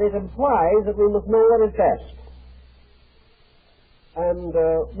 but it implies that we must know what is best. And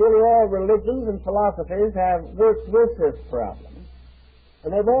nearly all religions and philosophies have worked with this problem,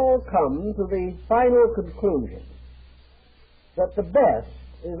 and they've all come to the final conclusion that the best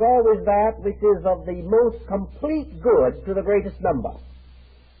is always that which is of the most complete good to the greatest number.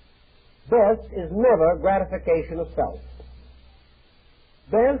 Best is never gratification of self.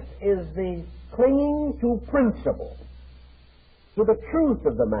 Best is the clinging to principle, to the truth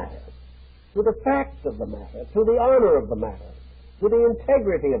of the matter, to the facts of the matter, to the honor of the matter, to the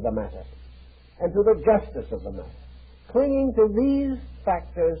integrity of the matter, and to the justice of the matter. Clinging to these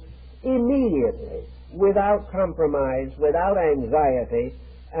factors immediately, without compromise, without anxiety,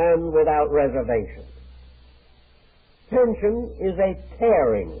 and without reservation. Tension is a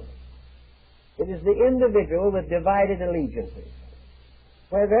tearing. It is the individual with divided allegiances.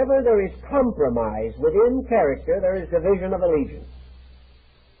 Wherever there is compromise within character, there is division of allegiance.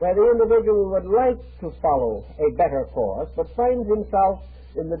 Where the individual would like to follow a better course, but finds himself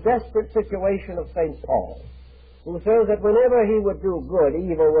in the desperate situation of St. Paul, who says that whenever he would do good,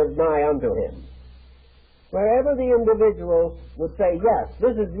 evil was nigh unto him. Wherever the individual would say, yes,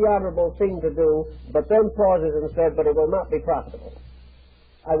 this is the honorable thing to do, but then pauses and says, but it will not be profitable.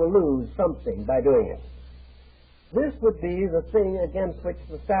 I will lose something by doing it. This would be the thing against which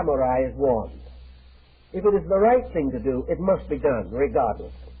the samurai is warned. If it is the right thing to do, it must be done,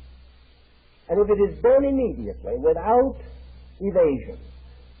 regardless. And if it is done immediately, without evasion,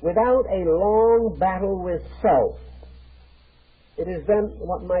 without a long battle with self, it is then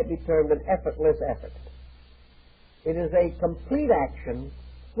what might be termed an effortless effort. It is a complete action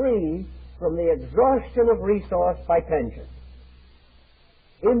free from the exhaustion of resource by tension.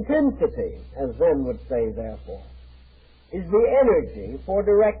 Intensity, as Zen would say, therefore, is the energy for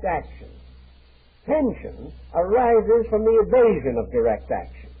direct action. Tension arises from the evasion of direct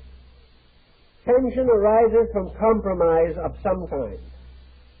action. Tension arises from compromise of some kind,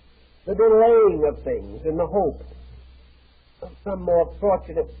 the delaying of things in the hope of some more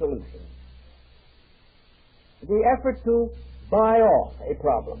fortunate solution, the effort to buy off a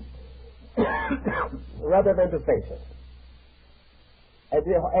problem rather than to face it, a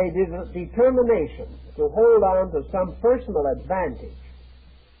determination to hold on to some personal advantage,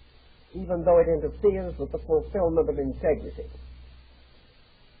 even though it interferes with the fulfillment of integrity.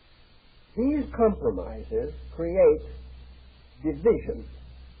 These compromises create division,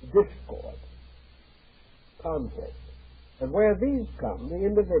 discord, conflict. And where these come, the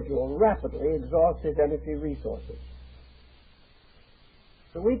individual rapidly exhausts his energy resources.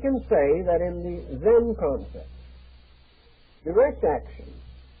 So we can say that in the Zen concept, direct action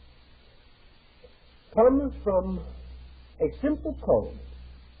comes from a simple code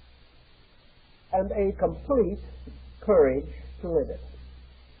and a complete courage to live it.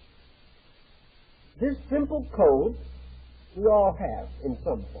 This simple code we all have in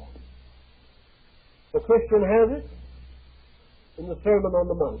some form. The Christian has it in the Sermon on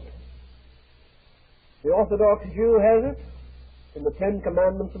the Mount. The Orthodox Jew has it in the Ten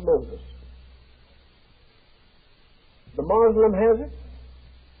Commandments of Moses. The Muslim has it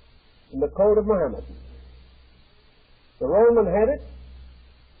in the Code of Muhammad. The Roman had it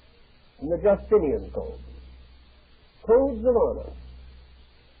in the Justinian Code. Codes of honor.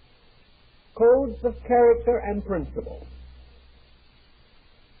 Codes of character and principle.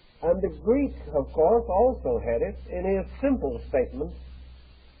 And the Greek, of course, also had it in his simple statement,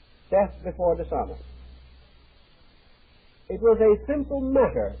 death before dishonor. It was a simple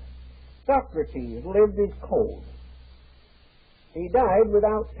matter. Socrates lived his code. He died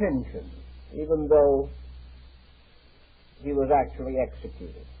without tension, even though he was actually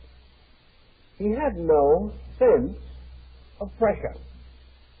executed. He had no sense of pressure.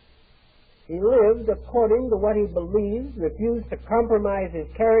 He lived according to what he believed, refused to compromise his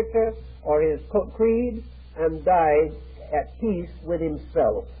character or his creed, and died at peace with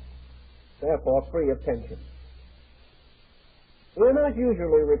himself, therefore free of tension. We are not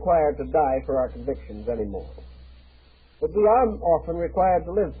usually required to die for our convictions anymore, but we are often required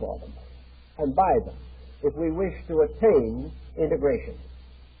to live for them and by them if we wish to attain integration.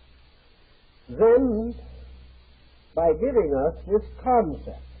 Then, by giving us this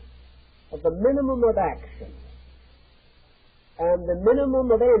concept of the minimum of action and the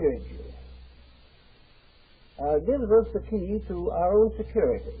minimum of energy, gives us the key to our own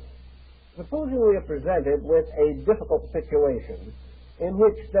security. Supposing we are presented with a difficult situation in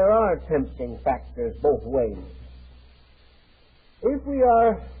which there are tempting factors both ways. If we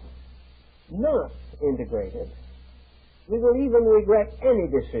are not integrated, we will even regret any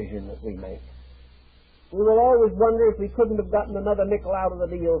decision that we make. We will always wonder if we couldn't have gotten another nickel out of the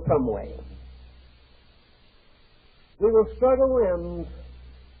deal some way. We will struggle and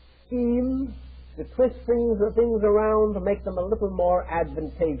scheme to twist things around to make them a little more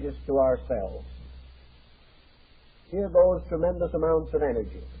advantageous to ourselves. Here goes tremendous amounts of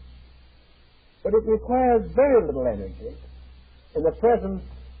energy. But it requires very little energy in the presence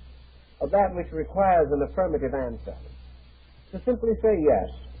of that which requires an affirmative answer. To simply say yes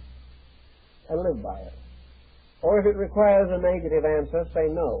and live by it. Or if it requires a negative answer, say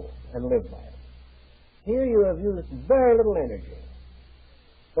no and live by it. Here you have used very little energy,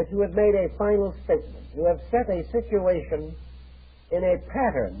 but you have made a final statement. You have set a situation in a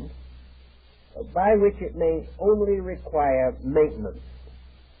pattern by which it may only require maintenance.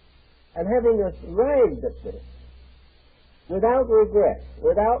 And having arrived at this, without regret,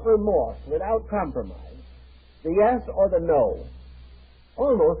 without remorse, without compromise, the yes or the no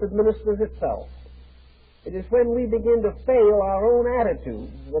almost administers itself. It is when we begin to fail our own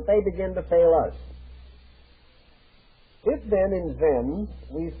attitudes that they begin to fail us. If then in Zen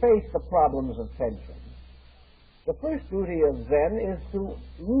we face the problems of tension, the first duty of Zen is to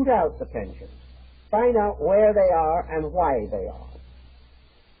root out the tensions, find out where they are and why they are,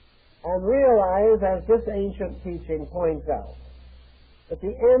 and realize, as this ancient teaching points out, that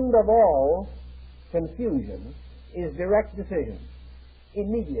the end of all confusion is direct decision,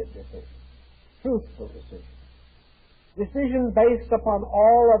 immediate decision, truthful decision, decision based upon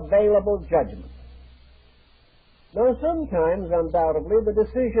all available judgment. Now, sometimes, undoubtedly, the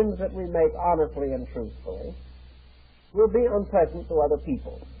decisions that we make honestly and truthfully will be unpleasant to other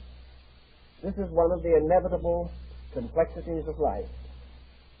people. This is one of the inevitable complexities of life.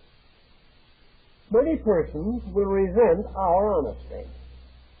 Many persons will resent our honesty.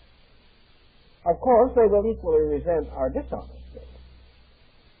 Of course, they will equally resent our dishonesty,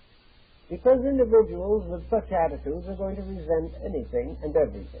 because individuals with such attitudes are going to resent anything and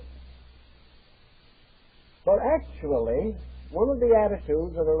everything. But actually, one of the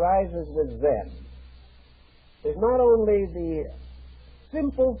attitudes that arises with Zen is not only the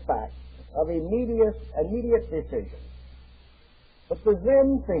simple fact of immediate decision, but the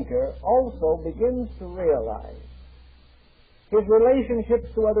Zen thinker also begins to realize his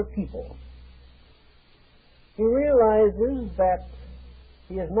relationships to other people. He realizes that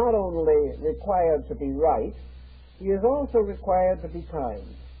he is not only required to be right, he is also required to be kind.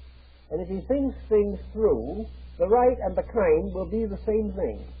 And if he thinks things through, the right and the kind will be the same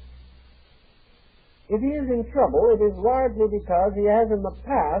thing. If he is in trouble, it is largely because he has in the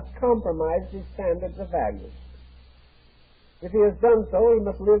past compromised his standards of values. If he has done so, he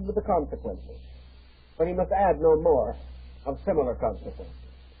must live with the consequences, but he must add no more of similar consequences.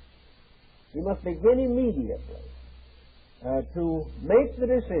 He must begin immediately to make the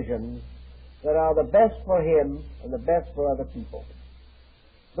decisions that are the best for him and the best for other people.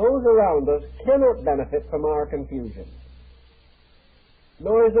 Those around us cannot benefit from our confusion,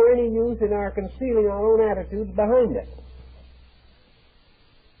 nor is there any use in our concealing our own attitudes behind it.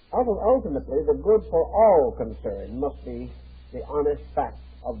 Ultimately, the good for all concerned must be the honest fact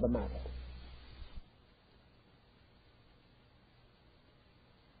of the matter.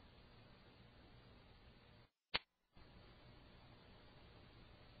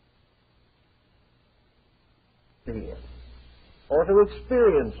 Or to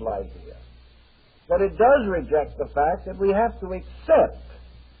experience life here. But it does reject the fact that we have to accept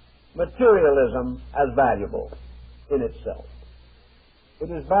materialism as valuable in itself.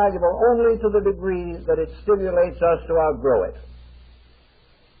 It is valuable only to the degree that it stimulates us to outgrow it.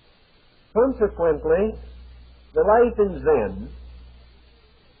 Consequently, the life in Zen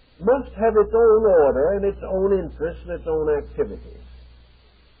must have its own order and its own interests and its own activities.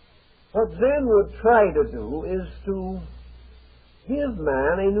 What Zen would try to do is to give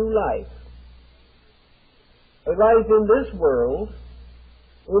man a new life. A life in this world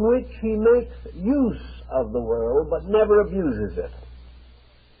in which he makes use of the world but never abuses it.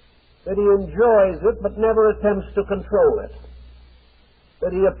 That he enjoys it but never attempts to control it.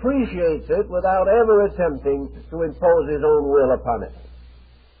 That he appreciates it without ever attempting to impose his own will upon it.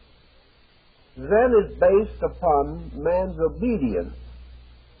 Zen is based upon man's obedience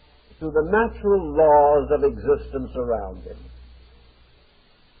to the natural laws of existence around him.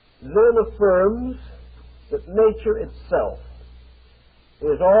 Zen affirms that nature itself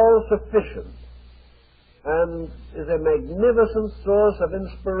is all-sufficient and is a magnificent source of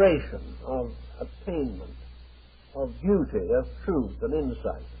inspiration, of attainment, of beauty, of truth and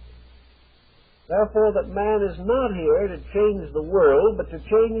insight. Therefore, that man is not here to change the world, but to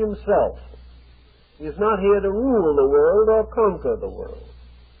change himself. He is not here to rule the world or conquer the world.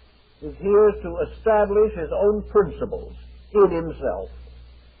 He is here to establish his own principles in himself,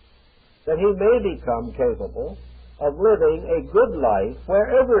 that he may become capable of living a good life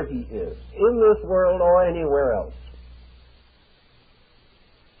wherever he is, in this world or anywhere else.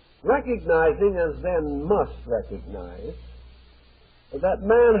 Recognizing, as Zen must recognize, that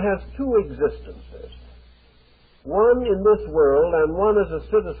man has two existences, one in this world and one as a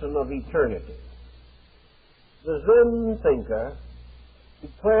citizen of eternity. The Zen thinker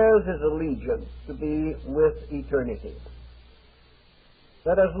declares his allegiance to be with eternity.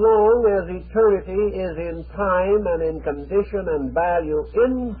 That as long as eternity is in time and in condition and value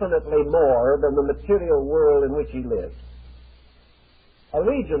infinitely more than the material world in which he lives,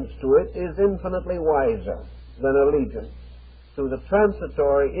 allegiance to it is infinitely wiser than allegiance to the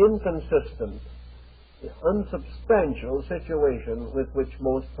transitory, inconsistent, unsubstantial situation with which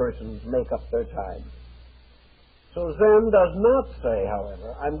most persons make up their time. So Zen does not say,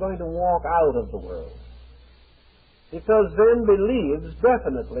 however, I'm going to walk out of the world, because Zen believes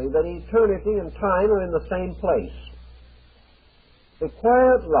definitely that eternity and time are in the same place. A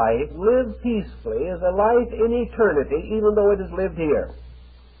quiet life, lived peacefully, is a life in eternity, even though it is lived here.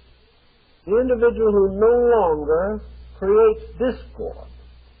 The individual who no longer creates discord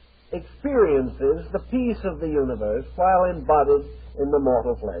experiences the peace of the universe while embodied in the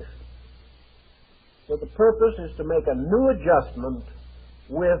mortal flesh. So the purpose is to make a new adjustment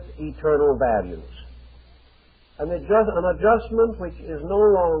with eternal values. An adjustment which is no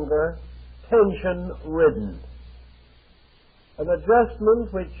longer tension-ridden. An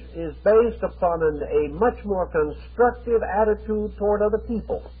adjustment which is based upon a much more constructive attitude toward other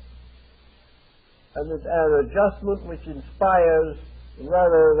people. And an adjustment which inspires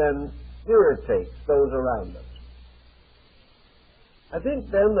rather than irritates those around us. I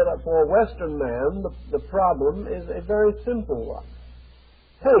think then that for Western man the problem is a very simple one.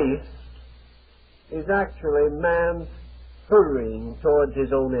 Haste is actually man's hurrying towards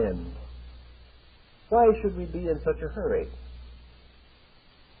his own end. Why should we be in such a hurry?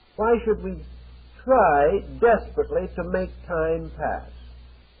 Why should we try desperately to make time pass?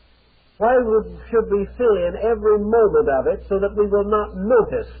 Why should we fill in every moment of it so that we will not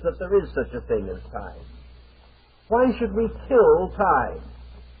notice that there is such a thing as time? Why should we kill time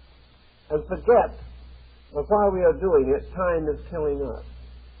and forget that while we are doing it, time is killing us?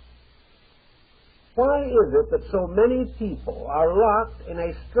 Why is it that so many people are locked in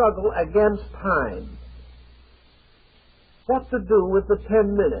a struggle against time? What to do with the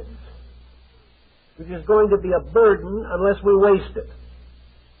 10 minutes, which is going to be a burden unless we waste it?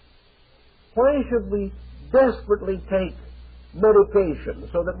 Why should we desperately take medication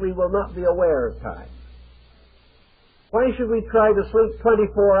so that we will not be aware of time? Why should we try to sleep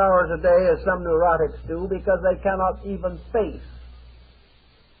 24 hours a day as some neurotics do, because they cannot even face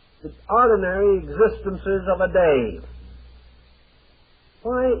the ordinary existences of a day?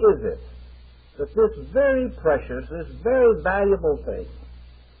 Why is it that this very precious, this very valuable thing,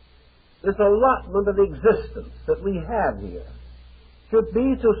 this allotment of existence that we have here, should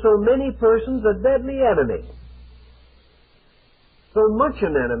be to so many persons a deadly enemy? So much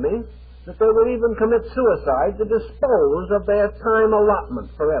an enemy that they will even commit suicide to dispose of their time allotment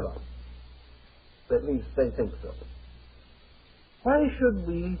forever. At least they think so. Why should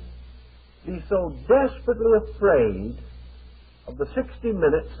we be so desperately afraid of the 60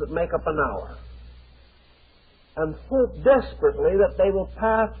 minutes that make up an hour, and hope desperately that they will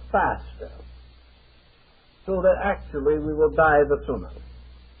pass faster, so that actually we will die the sooner?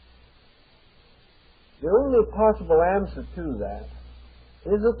 The only possible answer to that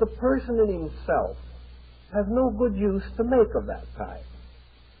is that the person in himself has no good use to make of that time.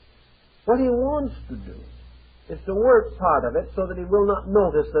 What he wants to do is to work part of it so that he will not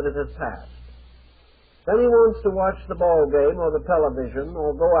notice that it has passed. Then he wants to watch the ball game or the television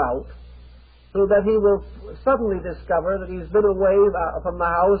or go out so that he will suddenly discover that he's been away from the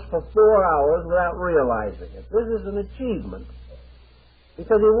house for 4 hours without realizing it. This is an achievement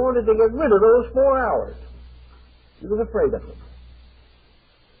because he wanted to get rid of those 4 hours. He was afraid of them.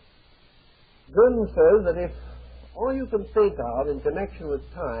 Gruden says that if all you can think of in connection with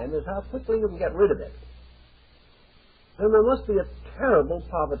time is how quickly you can get rid of it, then there must be a terrible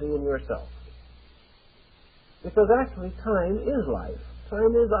poverty in yourself. Because actually time is life.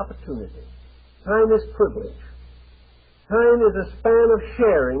 Time is opportunity. Time is privilege. Time is a span of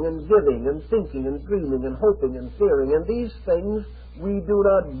sharing and giving and thinking and dreaming and hoping and fearing, and these things we do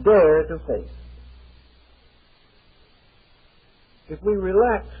not dare to face. If we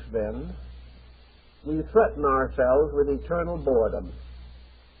relax, then, we threaten ourselves with eternal boredom.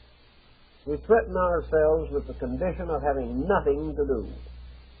 We threaten ourselves with the condition of having nothing to do.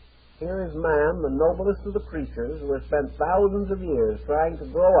 Here is man, the noblest of the creatures, who has spent thousands of years trying to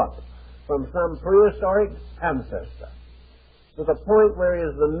grow up from some prehistoric ancestor to the point where he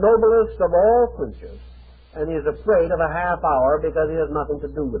is the noblest of all creatures, and he is afraid of a half hour because he has nothing to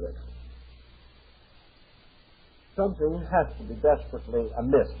do with it. Something has to be desperately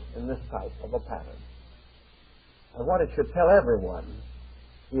amiss in this type of a pattern. And what it should tell everyone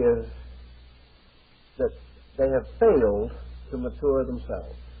is that they have failed to mature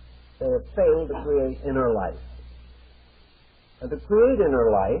themselves. They have failed to create inner life. And to create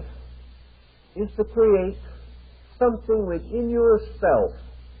inner life is to create something within yourself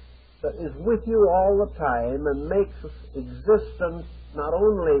that is with you all the time and makes existence not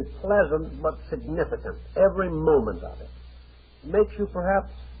only pleasant but significant, every moment of it. It makes you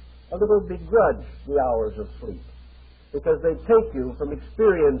perhaps a little begrudge the hours of sleep because they take you from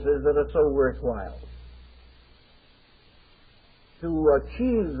experiences that are so worthwhile. To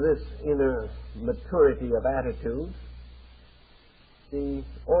achieve this inner maturity of attitude, the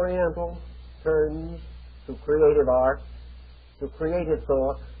Oriental turns to creative art, to creative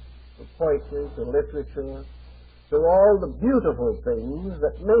thought, to poetry, to literature, to all the beautiful things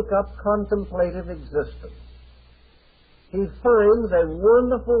that make up contemplative existence. He finds a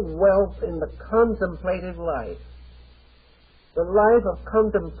wonderful wealth in the contemplative life. The life of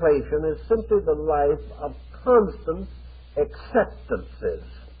contemplation is simply the life of constant acceptances.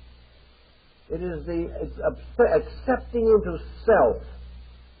 It is the accepting into self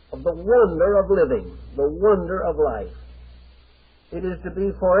of the wonder of living, the wonder of life. It is to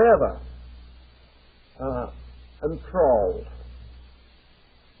be forever enthralled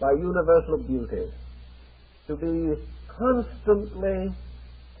by universal beauty, to be constantly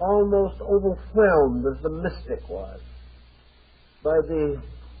almost overwhelmed, as the mystic was, by the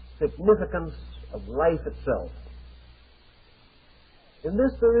significance of life itself. In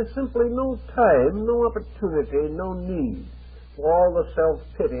this there is simply no time, no opportunity, no need for all the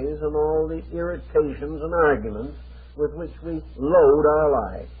self-pities and all the irritations and arguments with which we load our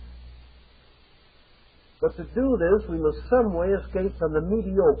lives. But to do this, we must some way escape from the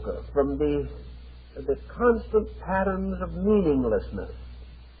mediocre, from the constant patterns of meaninglessness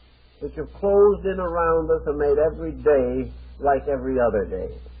which have closed in around us and made every day like every other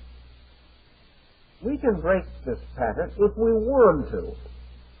day. We can break this pattern if we want to.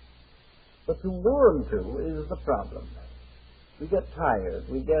 But to want to is the problem. We get tired,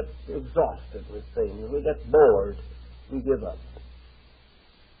 we get exhausted with things, we get bored, we give up.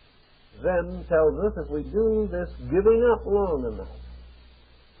 Zen tells us if we do this giving up long enough,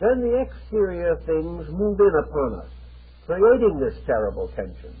 then the exterior things move in upon us, creating this terrible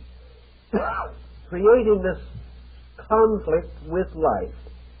tension, creating this conflict with life,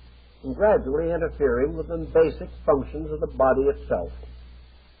 and gradually interfering with the basic functions of the body itself,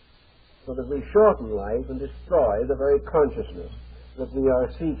 so that we shorten life and destroy the very consciousness that we are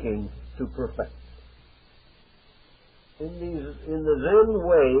seeking to perfect. In the Zen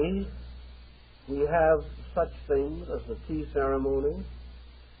way, we have such things as the tea ceremony,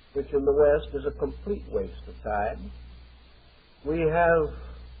 which in the West is a complete waste of time. We have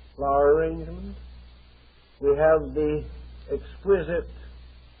flower arrangement. We have the exquisite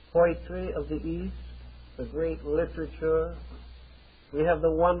poetry of the East, the great literature. We have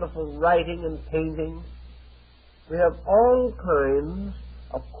the wonderful writing and painting. We have all kinds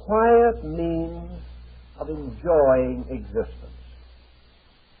of quiet means of enjoying existence.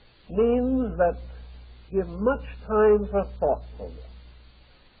 Means that give much time for thoughtfulness.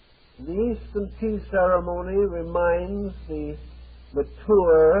 The Eastern tea ceremony reminds the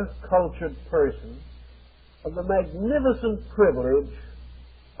mature, cultured person of the magnificent privilege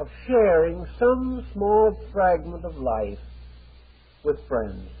of sharing some small fragment of life with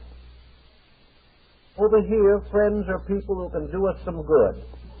friends. Over here, friends are people who can do us some good.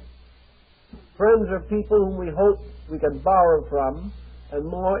 Friends are people whom we hope we can borrow from, and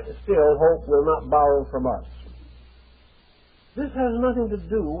more still hope will not borrow from us. This has nothing to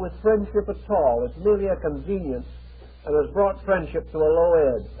do with friendship at all. It's merely a convenience and has brought friendship to a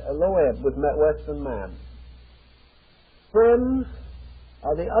low ebb with Western man. Friends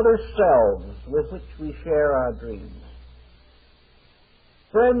are the other selves with which we share our dreams.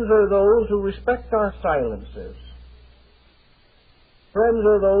 Friends are those who respect our silences. Friends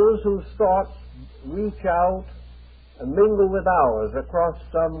are those whose thoughts reach out and mingle with ours across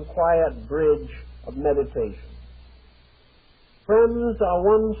some quiet bridge of meditation. Friends are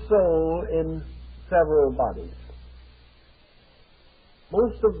one soul in several bodies.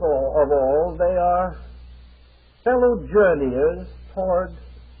 Most of all, they are fellow journeyers toward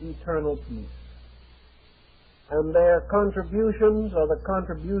eternal peace. And their contributions are the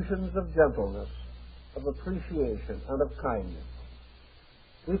contributions of gentleness, of appreciation, and of kindness.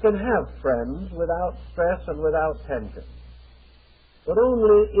 We can have friends without stress and without tension, but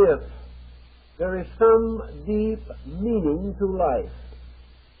only if there is some deep meaning to life.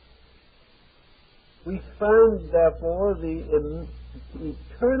 We find, therefore, the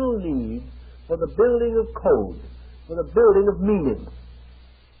eternal need for the building of code, for the building of meaning.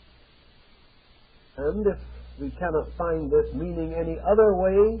 And if we cannot find this meaning any other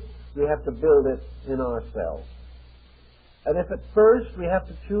way, we have to build it in ourselves. And if at first we have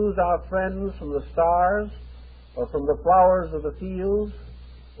to choose our friends from the stars, or from the flowers of the fields,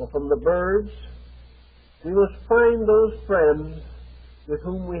 or from the birds, we must find those friends with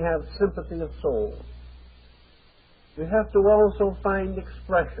whom we have sympathy of soul. We have to also find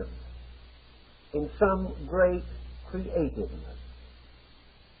expression in some great creativeness.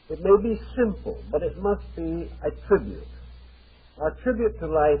 It may be simple, but it must be a tribute. Our tribute to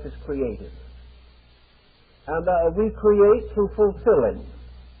life is creative. And we create through fulfilling.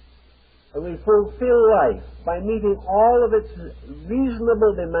 And we fulfill life by meeting all of its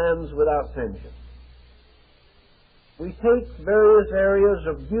reasonable demands without tension. We take various areas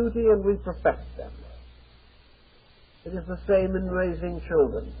of beauty and we perfect them. It is the same in raising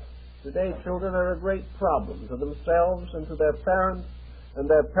children. Today, children are a great problem to themselves and to their parents, and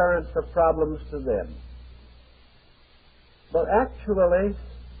their parents are problems to them. But actually,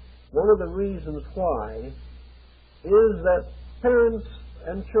 one of the reasons why is that parents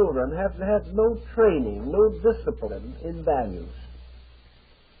and children have had no training, no discipline in values.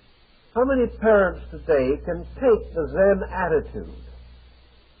 How many parents today can take the Zen attitude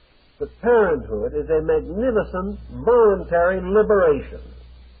that parenthood is a magnificent voluntary liberation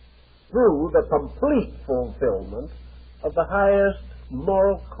through the complete fulfillment of the highest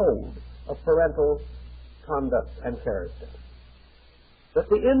moral code of parental conduct and character? That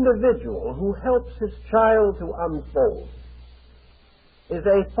the individual who helps his child to unfold is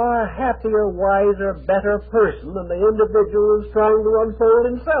a far happier, wiser, better person than the individual who is trying to unfold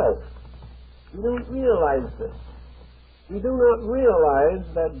himself. We don't realize this. We do not realize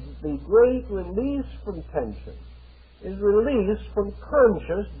that the great release from tension is release from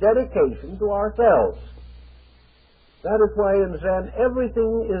conscious dedication to ourselves. That is why in Zen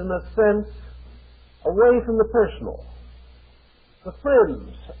everything is in a sense away from the personal. The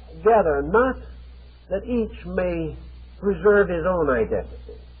friends gather not that each may preserve his own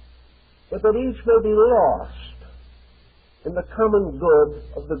identity, but that each may be lost in the common good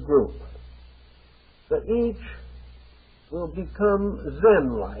of the group, that each will become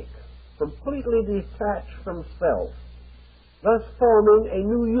Zen-like, completely detached from self, thus forming a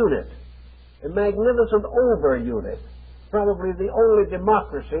new unit, a magnificent over-unit, probably the only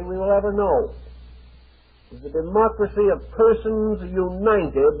democracy we will ever know. Is the democracy of persons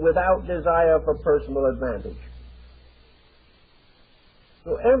united without desire for personal advantage.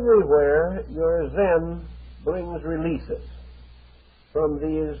 So everywhere your Zen brings releases from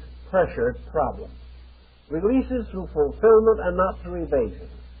these pressured problems. Releases through fulfillment and not through evasion.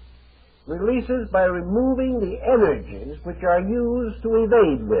 Releases by removing the energies which are used to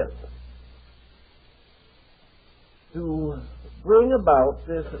evade with, to bring about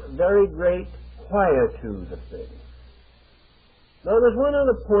this very great quietude of things. Now, there's one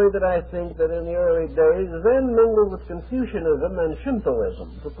other point that I think that in the early days Zen mingled with Confucianism and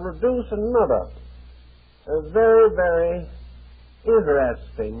Shintoism to produce another very, very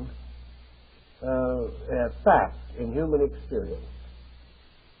interesting fact in human experience.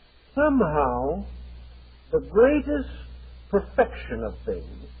 Somehow, the greatest perfection of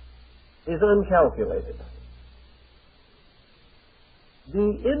things is uncalculated.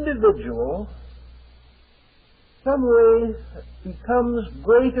 the individual some way becomes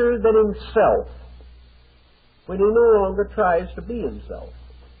greater than himself when he no longer tries to be himself.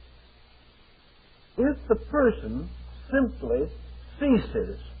 If the person simply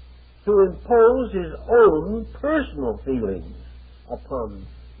ceases to impose his own personal feelings upon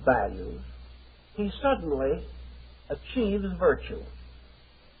values, he suddenly achieves virtue.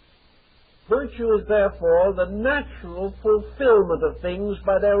 Virtue is therefore the natural fulfillment of things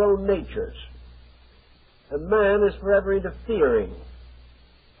by their own natures. And man is forever interfering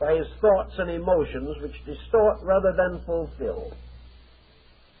by his thoughts and emotions which distort rather than fulfill.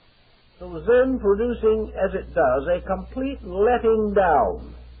 So Zen, producing as it does a complete letting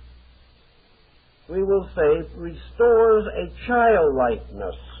down, we will say, restores a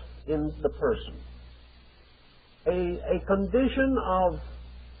childlikeness in the person, a condition of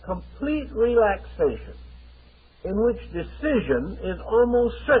complete relaxation in which decision is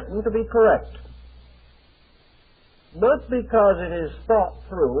almost certain to be correct. Not because it is thought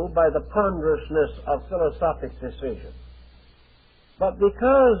through by the ponderousness of philosophic decision, but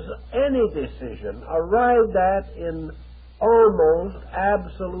because any decision arrived at in almost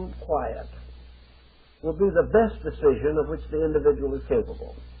absolute quiet will be the best decision of which the individual is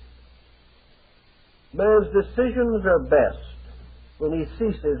capable. Man's decisions are best when he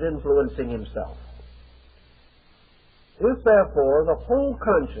ceases influencing himself. If, therefore, the whole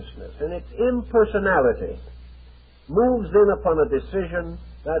consciousness in its impersonality moves in upon a decision,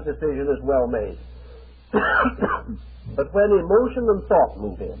 that decision is well made. But when emotion and thought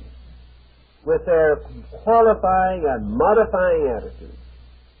move in, with their qualifying and modifying attitude,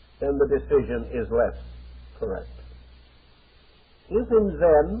 then the decision is less correct. If in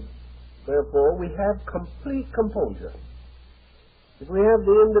Zen, therefore, we have complete composure, if we have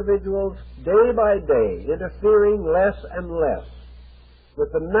the individuals day by day interfering less and less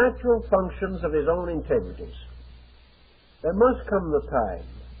with the natural functions of his own integrities, there must come the time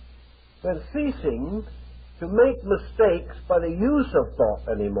when, ceasing to make mistakes by the use of thought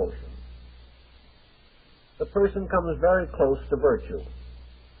and emotion, the person comes very close to virtue.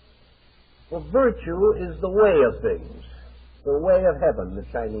 Well, virtue is the way of things, the way of heaven, the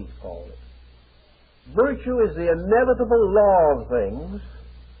Chinese call it. Virtue is the inevitable law of things,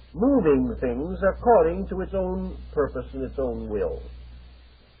 moving things according to its own purpose and its own will.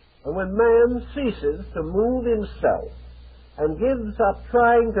 And when man ceases to move himself and gives up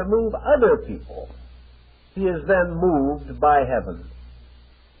trying to move other people, he is then moved by heaven.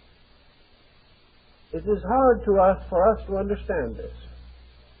 It is hard for us to understand this,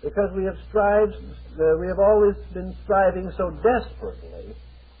 because we have always been striving so desperately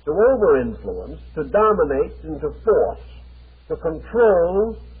to over-influence, to dominate, and to force, to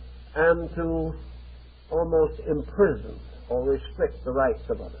control, and to almost imprison or restrict the rights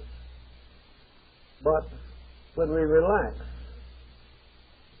of others. But when we relax,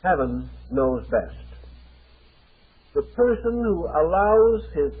 heaven knows best. The person who allows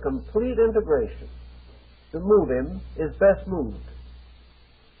his complete integration to move him is best moved.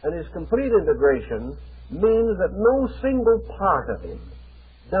 And his complete integration means that no single part of him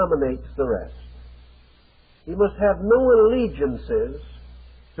dominates the rest. He must have no allegiances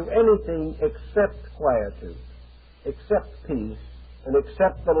to anything except quietude, except peace, and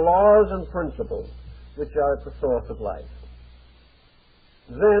except the laws and principles which are at the source of life.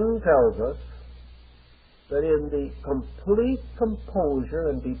 Zen tells us that in the complete composure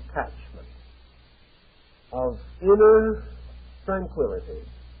and detachment of inner tranquility,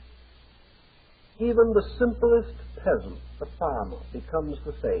 even the simplest peasant, the farmer, becomes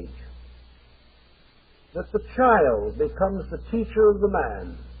the sage. That the child becomes the teacher of the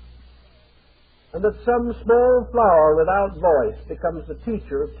man, and that some small flower without voice becomes the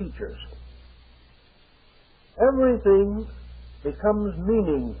teacher of teachers. Everything becomes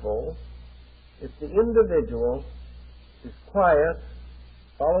meaningful if the individual is quiet,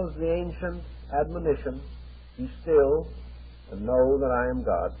 follows the ancient admonition, be still, and know that I am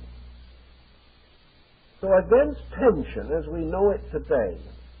God. So against tension, as we know it today,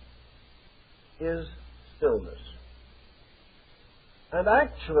 is stillness. And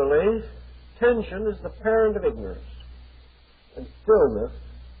actually, tension is the parent of ignorance, and stillness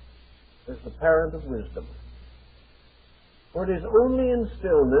is the parent of wisdom. For it is only in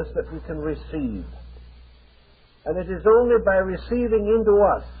stillness that we can receive. And it is only by receiving into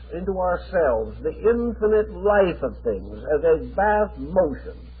us, into ourselves, the infinite life of things as a vast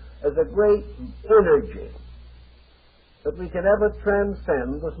motion, as a great energy, that we can ever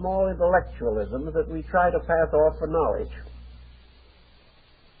transcend the small intellectualisms that we try to pass off for knowledge.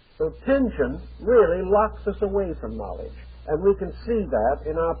 So tension really locks us away from knowledge. And we can see that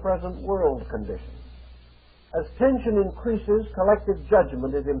in our present world conditions. As tension increases, collective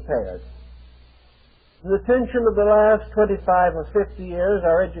judgment is impaired. In the tension of the last 25 or 50 years,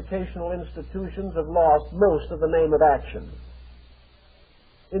 our educational institutions have lost most of the name of action.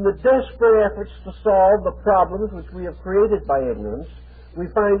 In the desperate efforts to solve the problems which we have created by ignorance, we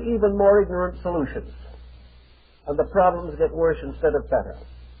find even more ignorant solutions, and the problems get worse instead of better.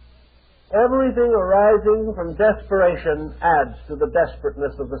 Everything arising from desperation adds to the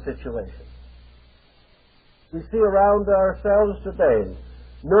desperateness of the situation. We see around ourselves today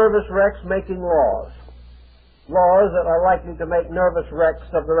nervous wrecks making laws that are likely to make nervous wrecks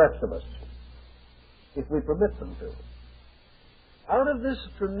of the rest of us, if we permit them to. Out of this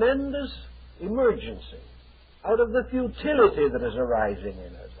tremendous emergency, out of the futility that is arising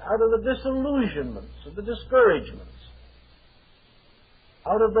in us, out of the disillusionments and the discouragements,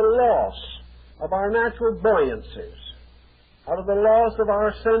 out of the loss of our natural buoyancies, out of the loss of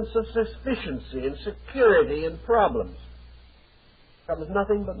our sense of sufficiency and security in problems, comes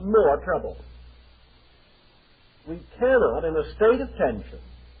nothing but more trouble. We cannot, in a state of tension,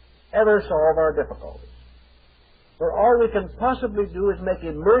 ever solve our difficulties. For all we can possibly do is make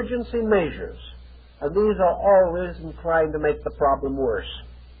emergency measures, and these are always inclined to make the problem worse.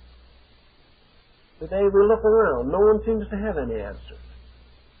 Today we look around. No one seems to have any answers.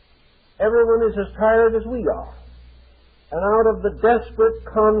 Everyone is as tired as we are. And out of the desperate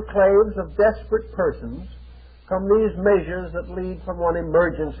conclaves of desperate persons come these measures that lead from one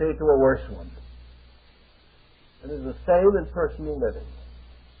emergency to a worse one. It is the same in personal living.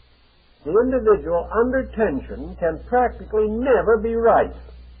 The individual under tension can practically never be right.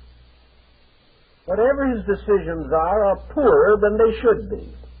 Whatever his decisions are poorer than they should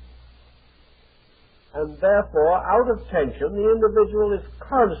be. And therefore, out of tension, the individual is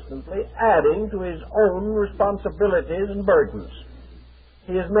constantly adding to his own responsibilities and burdens.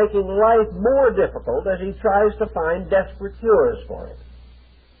 He is making life more difficult as he tries to find desperate cures for it.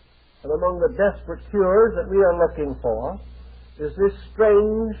 And among the desperate cures that we are looking for is this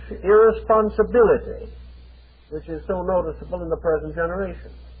strange irresponsibility which is so noticeable in the present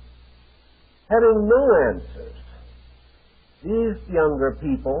generation. Having no answers, these younger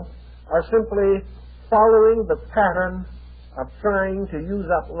people are simply following the pattern of trying to use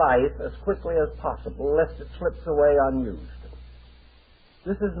up life as quickly as possible, lest it slips away unused.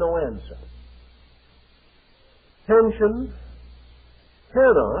 This is no answer. Tension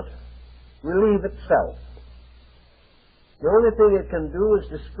cannot relieve itself. The only thing it can do is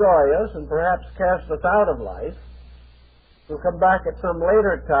destroy us and perhaps cast us out of life. We'll come back at some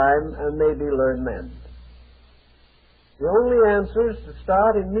later time and maybe learn men. The only answer is to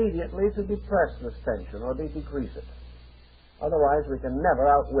start immediately to depress this tension or to decrease it. Otherwise, we can never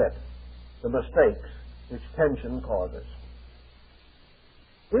outwit the mistakes which tension causes.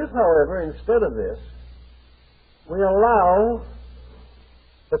 If, however, instead of this, we allow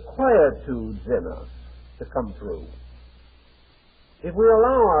the quietudes in us to come through, if we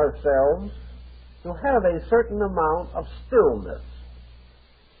allow ourselves to have a certain amount of stillness,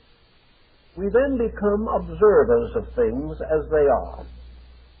 we then become observers of things as they are.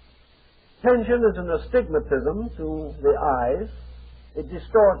 Tension is an astigmatism to the eyes. It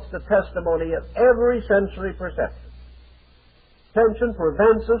distorts the testimony of every sensory perception. Tension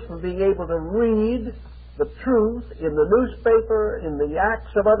prevents us from being able to read the truth in the newspaper, in the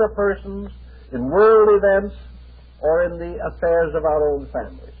acts of other persons, in world events, or in the affairs of our own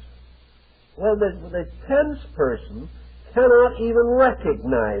families. Well, the tense person cannot even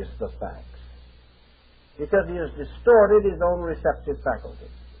recognize the facts because he has distorted his own receptive faculties.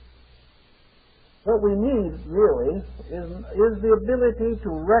 What we need, really, is the ability to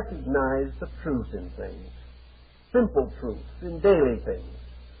recognize the truth in things, simple truth in daily things,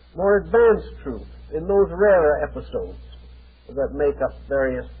 more advanced truth in those rarer episodes that make up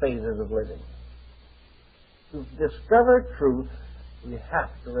various phases of living. To discover truth, we have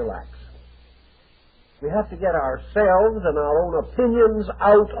to relax. We have to get ourselves and our own opinions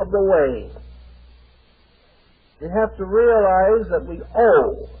out of the way. We have to realize that we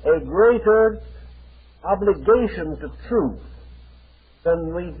owe a greater obligation to truth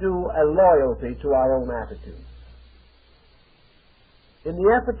than we do a loyalty to our own attitudes. In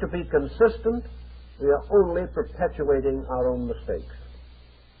the effort to be consistent, we are only perpetuating our own mistakes.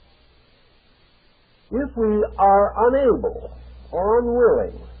 If we are unable or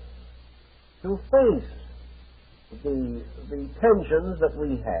unwilling to face the tensions that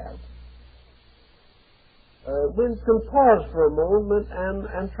we have, we can pause for a moment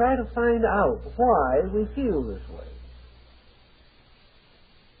and try to find out why we feel this way.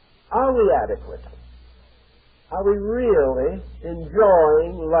 Are we adequate? Are we really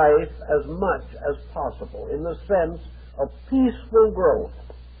enjoying life as much as possible in the sense of peaceful growth?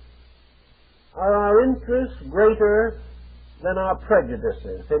 Are our interests greater than our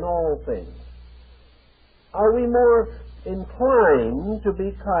prejudices in all things? Are we more inclined to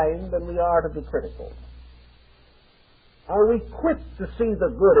be kind than we are to be critical? Are we quick to see the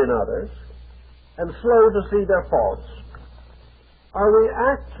good in others and slow to see their faults? Are we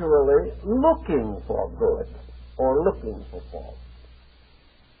actually looking for good or looking for faults?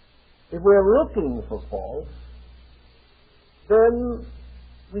 If we're looking for faults, then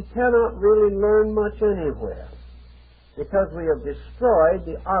we cannot really learn much anywhere, because we have destroyed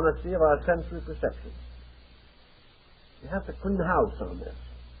the honesty of our sensory perceptions. You have to clean house on this.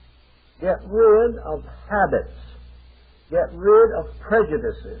 Get rid of habits. Get rid of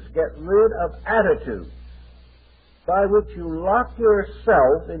prejudices. Get rid of attitudes by which you lock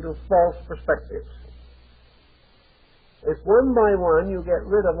yourself into false perspectives. If one by one you get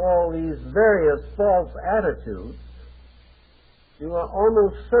rid of all these various false attitudes, you are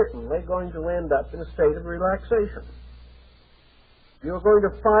almost certainly going to end up in a state of relaxation. You're going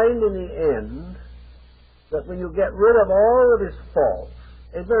to find in the end that when you get rid of all of his faults,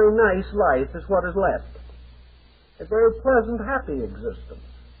 a very nice life is what is left. A very pleasant, happy existence.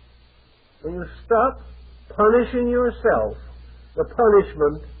 When you stop punishing yourself, the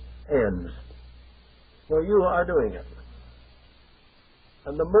punishment ends. For you are doing it.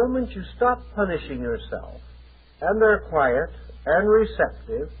 And the moment you stop punishing yourself, and are quiet, and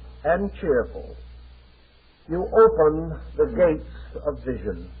receptive, and cheerful, you open the gates of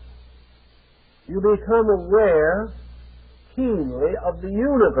vision. You become aware keenly of the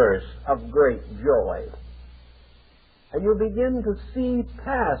universe of great joy. And you begin to see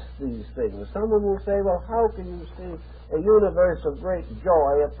past these things. Someone will say, well, how can you see a universe of great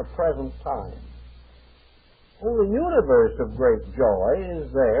joy at the present time? Well, the universe of great joy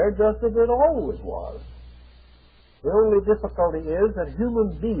is there just as it always was. The only difficulty is that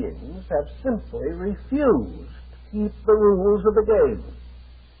human beings have simply refused to keep the rules of the game.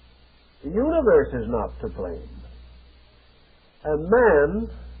 The universe is not to blame. And man,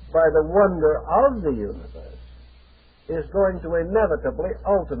 by the wonder of the universe, is going to inevitably,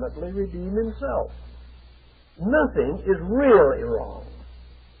 ultimately redeem himself. Nothing is really wrong.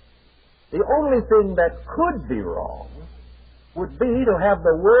 The only thing that could be wrong would be to have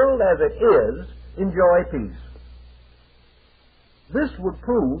the world as it is enjoy peace. This would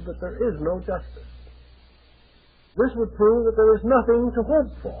prove that there is no justice. This would prove that there is nothing to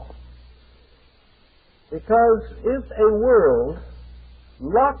hope for. Because if a world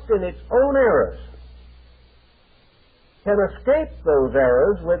locked in its own errors can escape those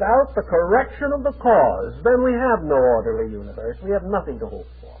errors without the correction of the cause, then we have no orderly universe. We have nothing to hope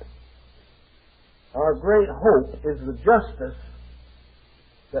for. Our great hope is the justice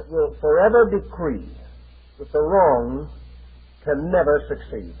that will forever decree that the wrong can never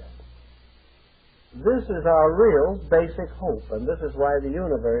succeed. This is our real basic hope, and this is why the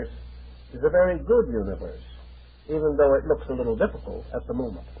universe is a very good universe, even though it looks a little difficult at the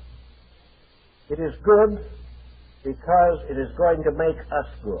moment. It is good because it is going to make us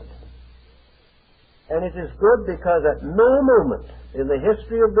good. And it is good because at no moment in the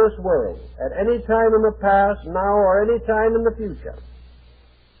history of this world, at any time in the past, now, or any time in the future,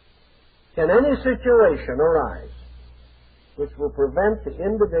 can any situation arise which will prevent the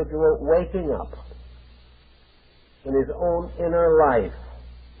individual waking up when his own inner life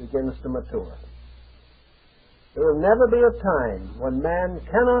begins to mature. There will never be a time when man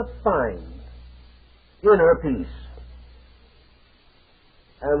cannot find inner peace.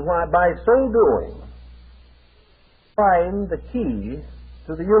 And by so doing, find the key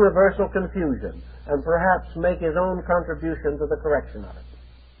to the universal confusion and perhaps make his own contribution to the correction of it.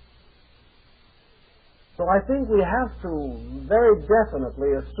 So I think we have to very definitely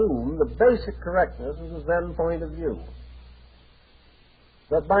assume the basic correctness of the Zen point of view.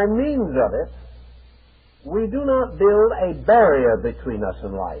 That by means of it, we do not build a barrier between us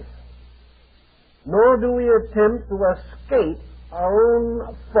and life, nor do we attempt to escape our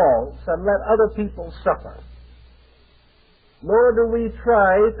own faults and let other people suffer, nor do we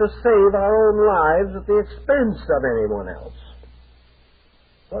try to save our own lives at the expense of anyone else.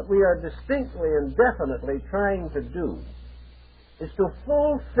 What we are distinctly and definitely trying to do is to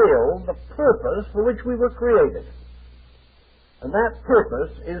fulfill the purpose for which we were created. And that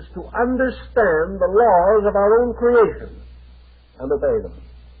purpose is to understand the laws of our own creation and obey them.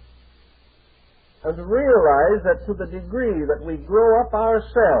 And to realize that to the degree that we grow up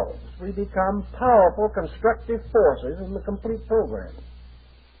ourselves, we become powerful constructive forces in the complete program.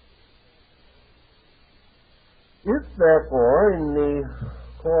 If, therefore, in the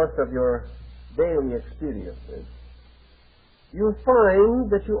course of your daily experiences, you find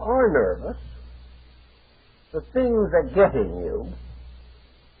that you are nervous, the things are getting you,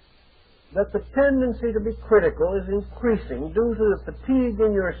 that the tendency to be critical is increasing due to the fatigue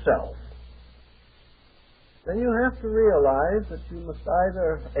in yourself, then you have to realize that you must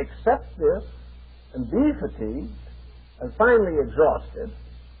either accept this and be fatigued and finally exhausted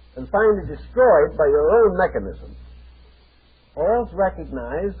and finally destroyed by your own mechanism, or else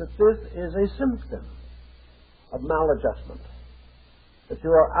recognize that this is a symptom of maladjustment, that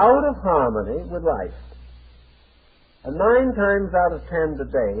you are out of harmony with life. And 9 times out of 10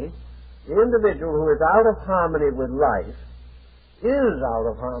 today, the individual who is out of harmony with life is out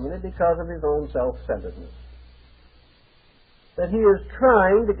of harmony because of his own self-centeredness. That he is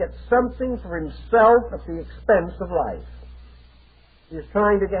trying to get something for himself at the expense of life. He is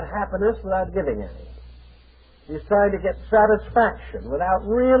trying to get happiness without giving any. He is trying to get satisfaction without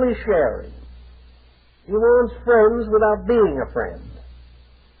really sharing. He wants friends without being a friend.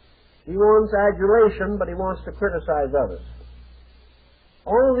 He wants adulation, but he wants to criticize others.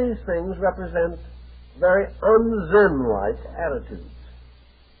 All these things represent very un-Zen-like attitudes.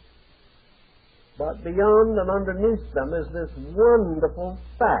 But beyond and underneath them is this wonderful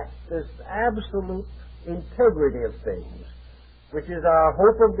fact, this absolute integrity of things, which is our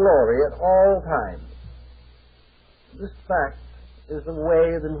hope of glory at all times. This fact is the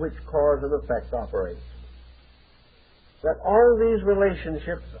way in which cause and effect operates. That all these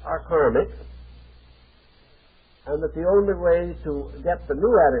relationships are karmic, and that the only way to get the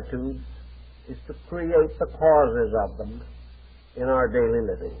new attitudes is to create the causes of them in our daily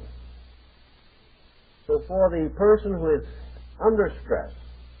living. So for the person who is under stress,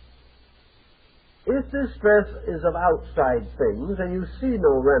 if this stress is of outside things and you see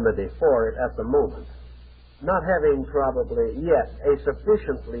no remedy for it at the moment, not having probably yet a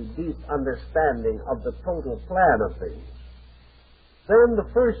sufficiently deep understanding of the total plan of things, then the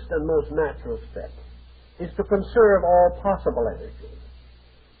first and most natural step is to conserve all possible energy,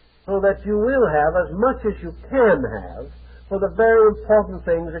 so that you will have as much as you can have for the very important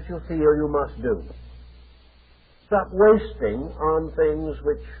things that you feel you must do. Stop wasting on things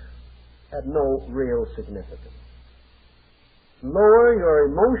which have no real significance. Lower your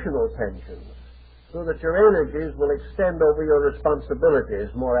emotional tensions so that your energies will extend over your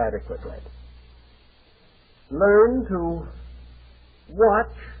responsibilities more adequately. Learn to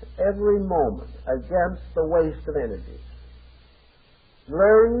watch every moment against the waste of energies.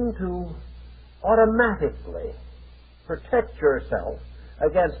 Learn to automatically protect yourself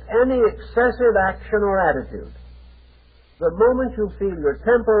against any excessive action or attitude. The moment you feel your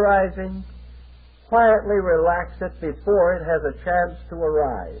temper rising, quietly relax it before it has a chance to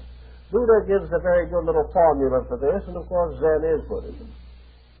arise. Buddha gives a very good little formula for this, and of course Zen is Buddhism.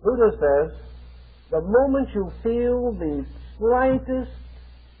 Buddha says, the moment you feel the slightest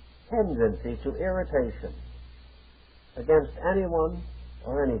tendency to irritation against anyone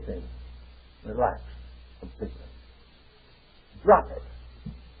or anything, relax completely. Drop it,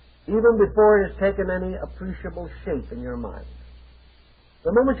 even before it has taken any appreciable shape in your mind.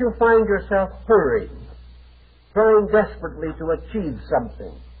 The moment you find yourself hurrying, trying desperately to achieve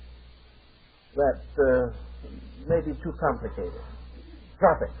something that may be too complicated,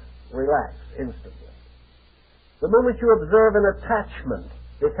 drop it, relax instantly. The moment you observe an attachment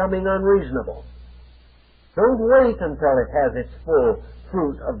becoming unreasonable, don't wait until it has its full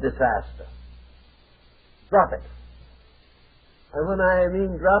fruit of disaster. Drop it. And when I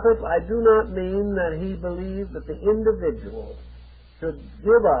mean drop it, I do not mean that he believed that the individual should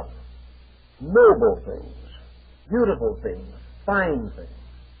give up noble things, beautiful things, fine things,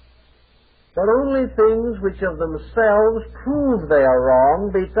 but only things which of themselves prove they are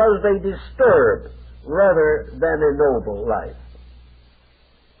wrong because they disturb rather than ennoble life.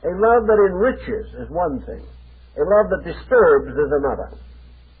 A love that enriches is one thing. A love that disturbs is another.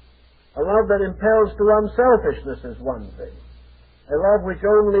 A love that impels to unselfishness is one thing. A love which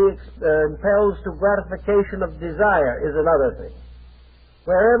only impels to gratification of desire is another thing.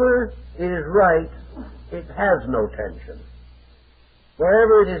 Wherever it is right, it has no tension.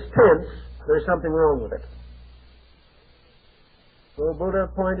 Wherever it is tense, there's something wrong with it. So Buddha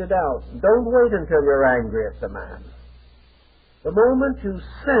pointed out, don't wait until you're angry at the man. The moment you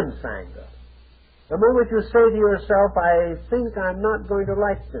sense anger, the moment you say to yourself, I think I'm not going to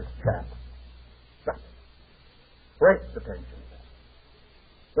like this chap, stop. Break the tension.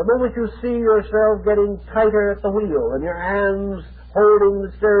 The moment you see yourself getting tighter at the wheel and your hands holding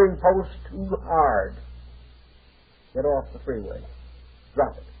the steering post too hard, get off the freeway.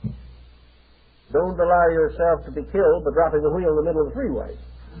 Drop it. Don't allow yourself to be killed by dropping the wheel in the middle of the freeway.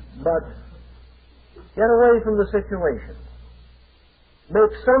 But get away from the situation.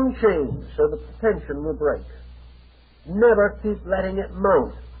 Make some change so that the tension will break. Never keep letting it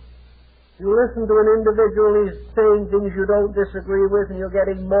mount. You listen to an individual, he's saying things you don't disagree with, and you're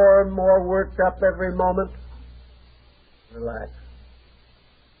getting more and more worked up every moment. Relax.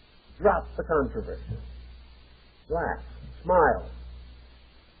 Drop the controversy. Laugh. Smile.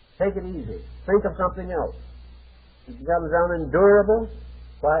 Take it easy. Think of something else. If it becomes unendurable,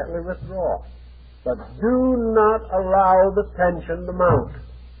 quietly withdraw. But do not allow the tension to mount.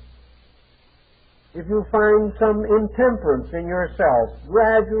 If you find some intemperance in yourself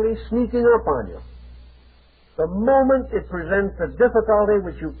gradually sneaking up on you, the moment it presents a difficulty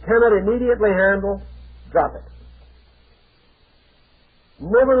which you cannot immediately handle, drop it.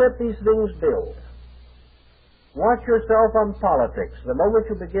 Never let these things build. Watch yourself on politics. The moment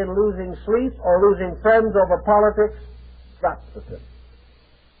you begin losing sleep or losing friends over politics, drop the thing.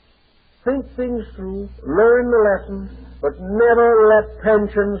 Think things through, learn the lesson, but never let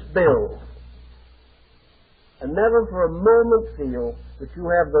tensions build. And never for a moment feel that you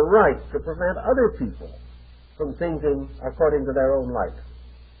have the right to prevent other people from thinking according to their own light.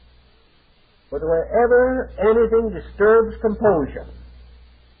 But wherever anything disturbs composure,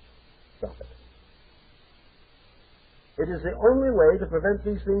 stop it. It is the only way to prevent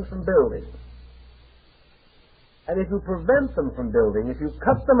these things from building. And if you prevent them from building, if you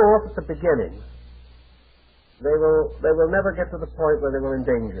cut them off at the beginning, they will never get to the point where they will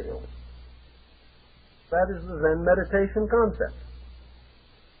endanger you. That is the Zen meditation concept.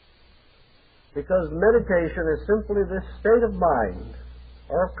 Because meditation is simply this state of mind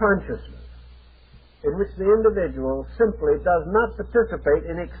or of consciousness in which the individual simply does not participate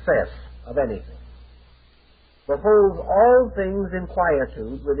in excess of anything, but holds all things in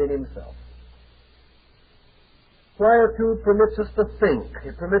quietude within himself. Quietude permits us to think,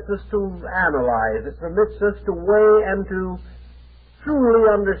 it permits us to analyze, it permits us to weigh and to truly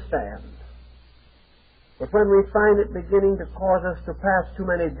understand. But when we find it beginning to cause us to pass too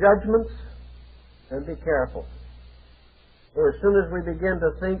many judgments, then be careful. For as soon as we begin to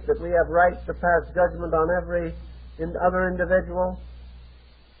think that we have right to pass judgment on every other individual,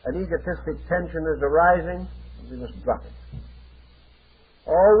 an egotistic tension is arising, we must drop it.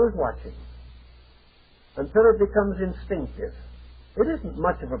 Always watching until it becomes instinctive. It isn't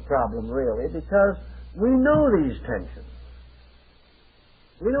much of a problem, really, because we know these tensions.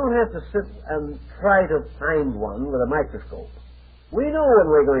 We don't have to sit and try to find one with a microscope. We know when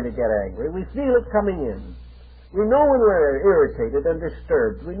we're going to get angry. We feel it coming in. We know when we're irritated and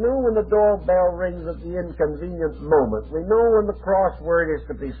disturbed. We know when the doorbell rings at the inconvenient moment. We know when the crossword is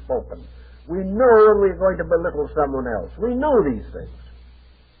to be spoken. We know when we're going to belittle someone else. We know these things.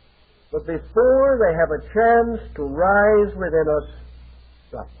 But before they have a chance to rise within us,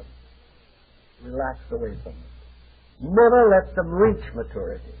 stop them. Relax away from them. Never let them reach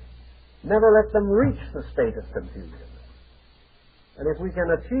maturity. Never let them reach the state of confusion. And if we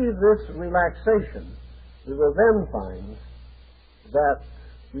can achieve this relaxation, we will then find that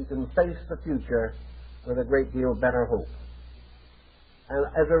we can face the future with a great deal better hope. And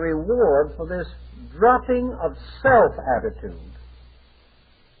as a reward for this dropping of self-attitude,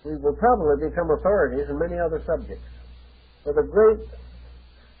 we will probably become authorities in many other subjects. For the great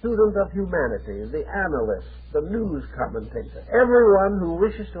student of humanity, the analyst, the news commentator, everyone who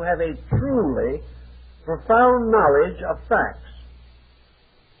wishes to have a truly profound knowledge of facts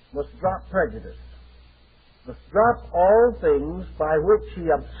must drop prejudice, must drop all things by which he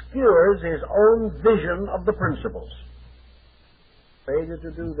obscures his own vision of the principles. Failure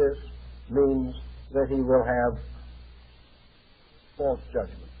to do this means that he will have false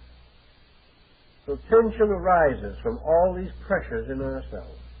judgment. So tension arises from all these pressures in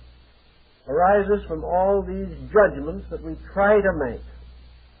ourselves, arises from all these judgments that we try to make,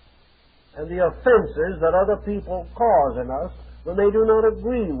 and the offenses that other people cause in us when they do not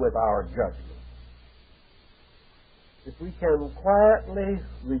agree with our judgment. If we can quietly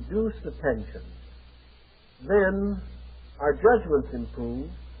reduce the tension, then our judgments improve,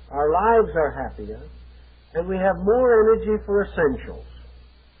 our lives are happier, and we have more energy for essentials.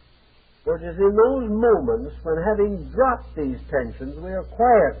 For it is in those moments when, having dropped these tensions, we are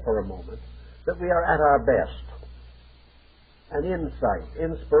quiet for a moment, that we are at our best. And insight,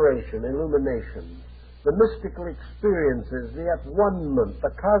 inspiration, illumination, the mystical experiences, the at-one-ment, the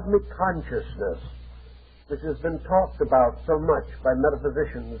cosmic consciousness, which has been talked about so much by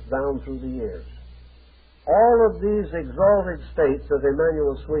metaphysicians down through the years. All of these exalted states, as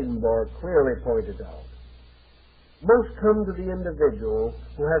Emanuel Swedenborg clearly pointed out, most come to the individual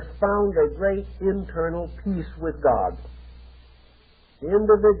who has found a great internal peace with God. The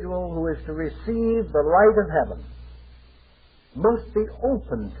individual who is to receive the light of heaven must be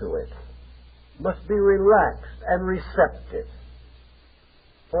open to it, must be relaxed and receptive.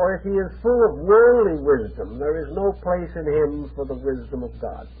 For if he is full of worldly wisdom, there is no place in him for the wisdom of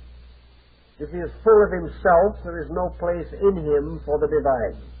God. If he is full of himself, there is no place in him for the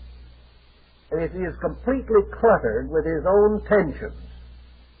divine. And if he is completely cluttered with his own tensions,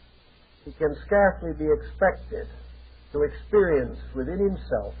 he can scarcely be expected to experience within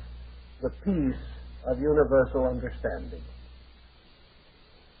himself the peace of universal understanding.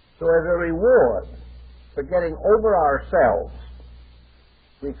 So as a reward for getting over ourselves,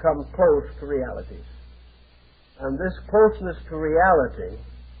 we come close to realities. And this closeness to reality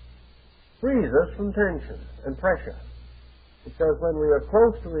frees us from tension and pressure. Because when we are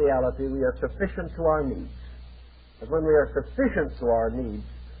close to reality, we are sufficient to our needs. And when we are sufficient to our needs,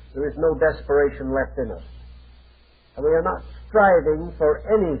 there is no desperation left in us. And we are not striving for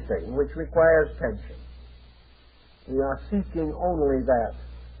anything which requires tension. We are seeking only that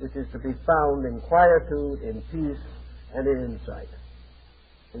which is to be found in quietude, in peace, and in insight.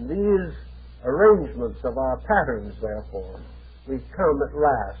 In these arrangements of our patterns, therefore, we come at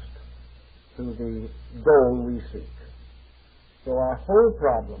last to the goal we seek. So our whole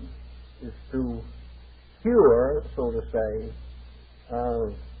problem is to cure, so to say,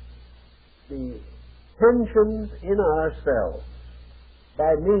 the tensions in ourselves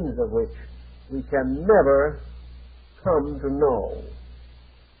by means of which we can never come to know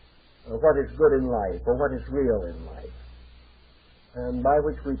what is good in life or what is real in life, and by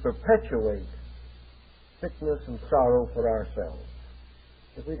which we perpetuate sickness and sorrow for ourselves.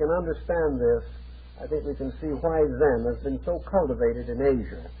 If we can understand this, I think we can see why Zen has been so cultivated in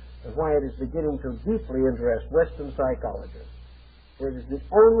Asia and why it is beginning to deeply interest Western psychologists. For it is the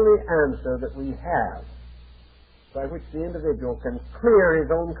only answer that we have by which the individual can clear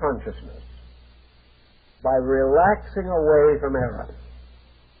his own consciousness by relaxing away from error.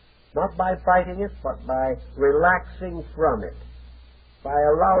 Not by fighting it, but by relaxing from it, by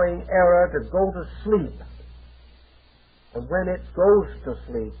allowing error to go to sleep. And when it goes to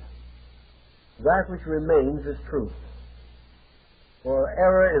sleep, that which remains is truth. For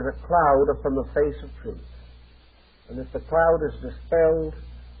error is a cloud upon the face of truth. And if the cloud is dispelled,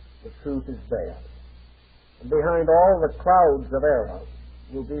 the truth is there. And behind all the clouds of error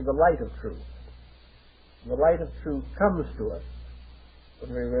will be the light of truth. And the light of truth comes to us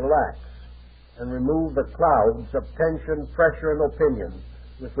when we relax and remove the clouds of tension, pressure, and opinion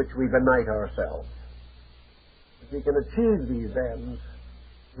with which we benight ourselves. If we can achieve these ends,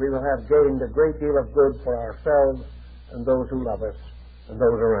 we will have gained a great deal of good for ourselves and those who love us and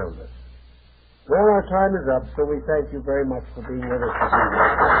those around us. Well, our time is up, so we thank you very much for being with us this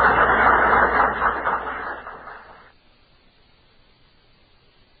evening.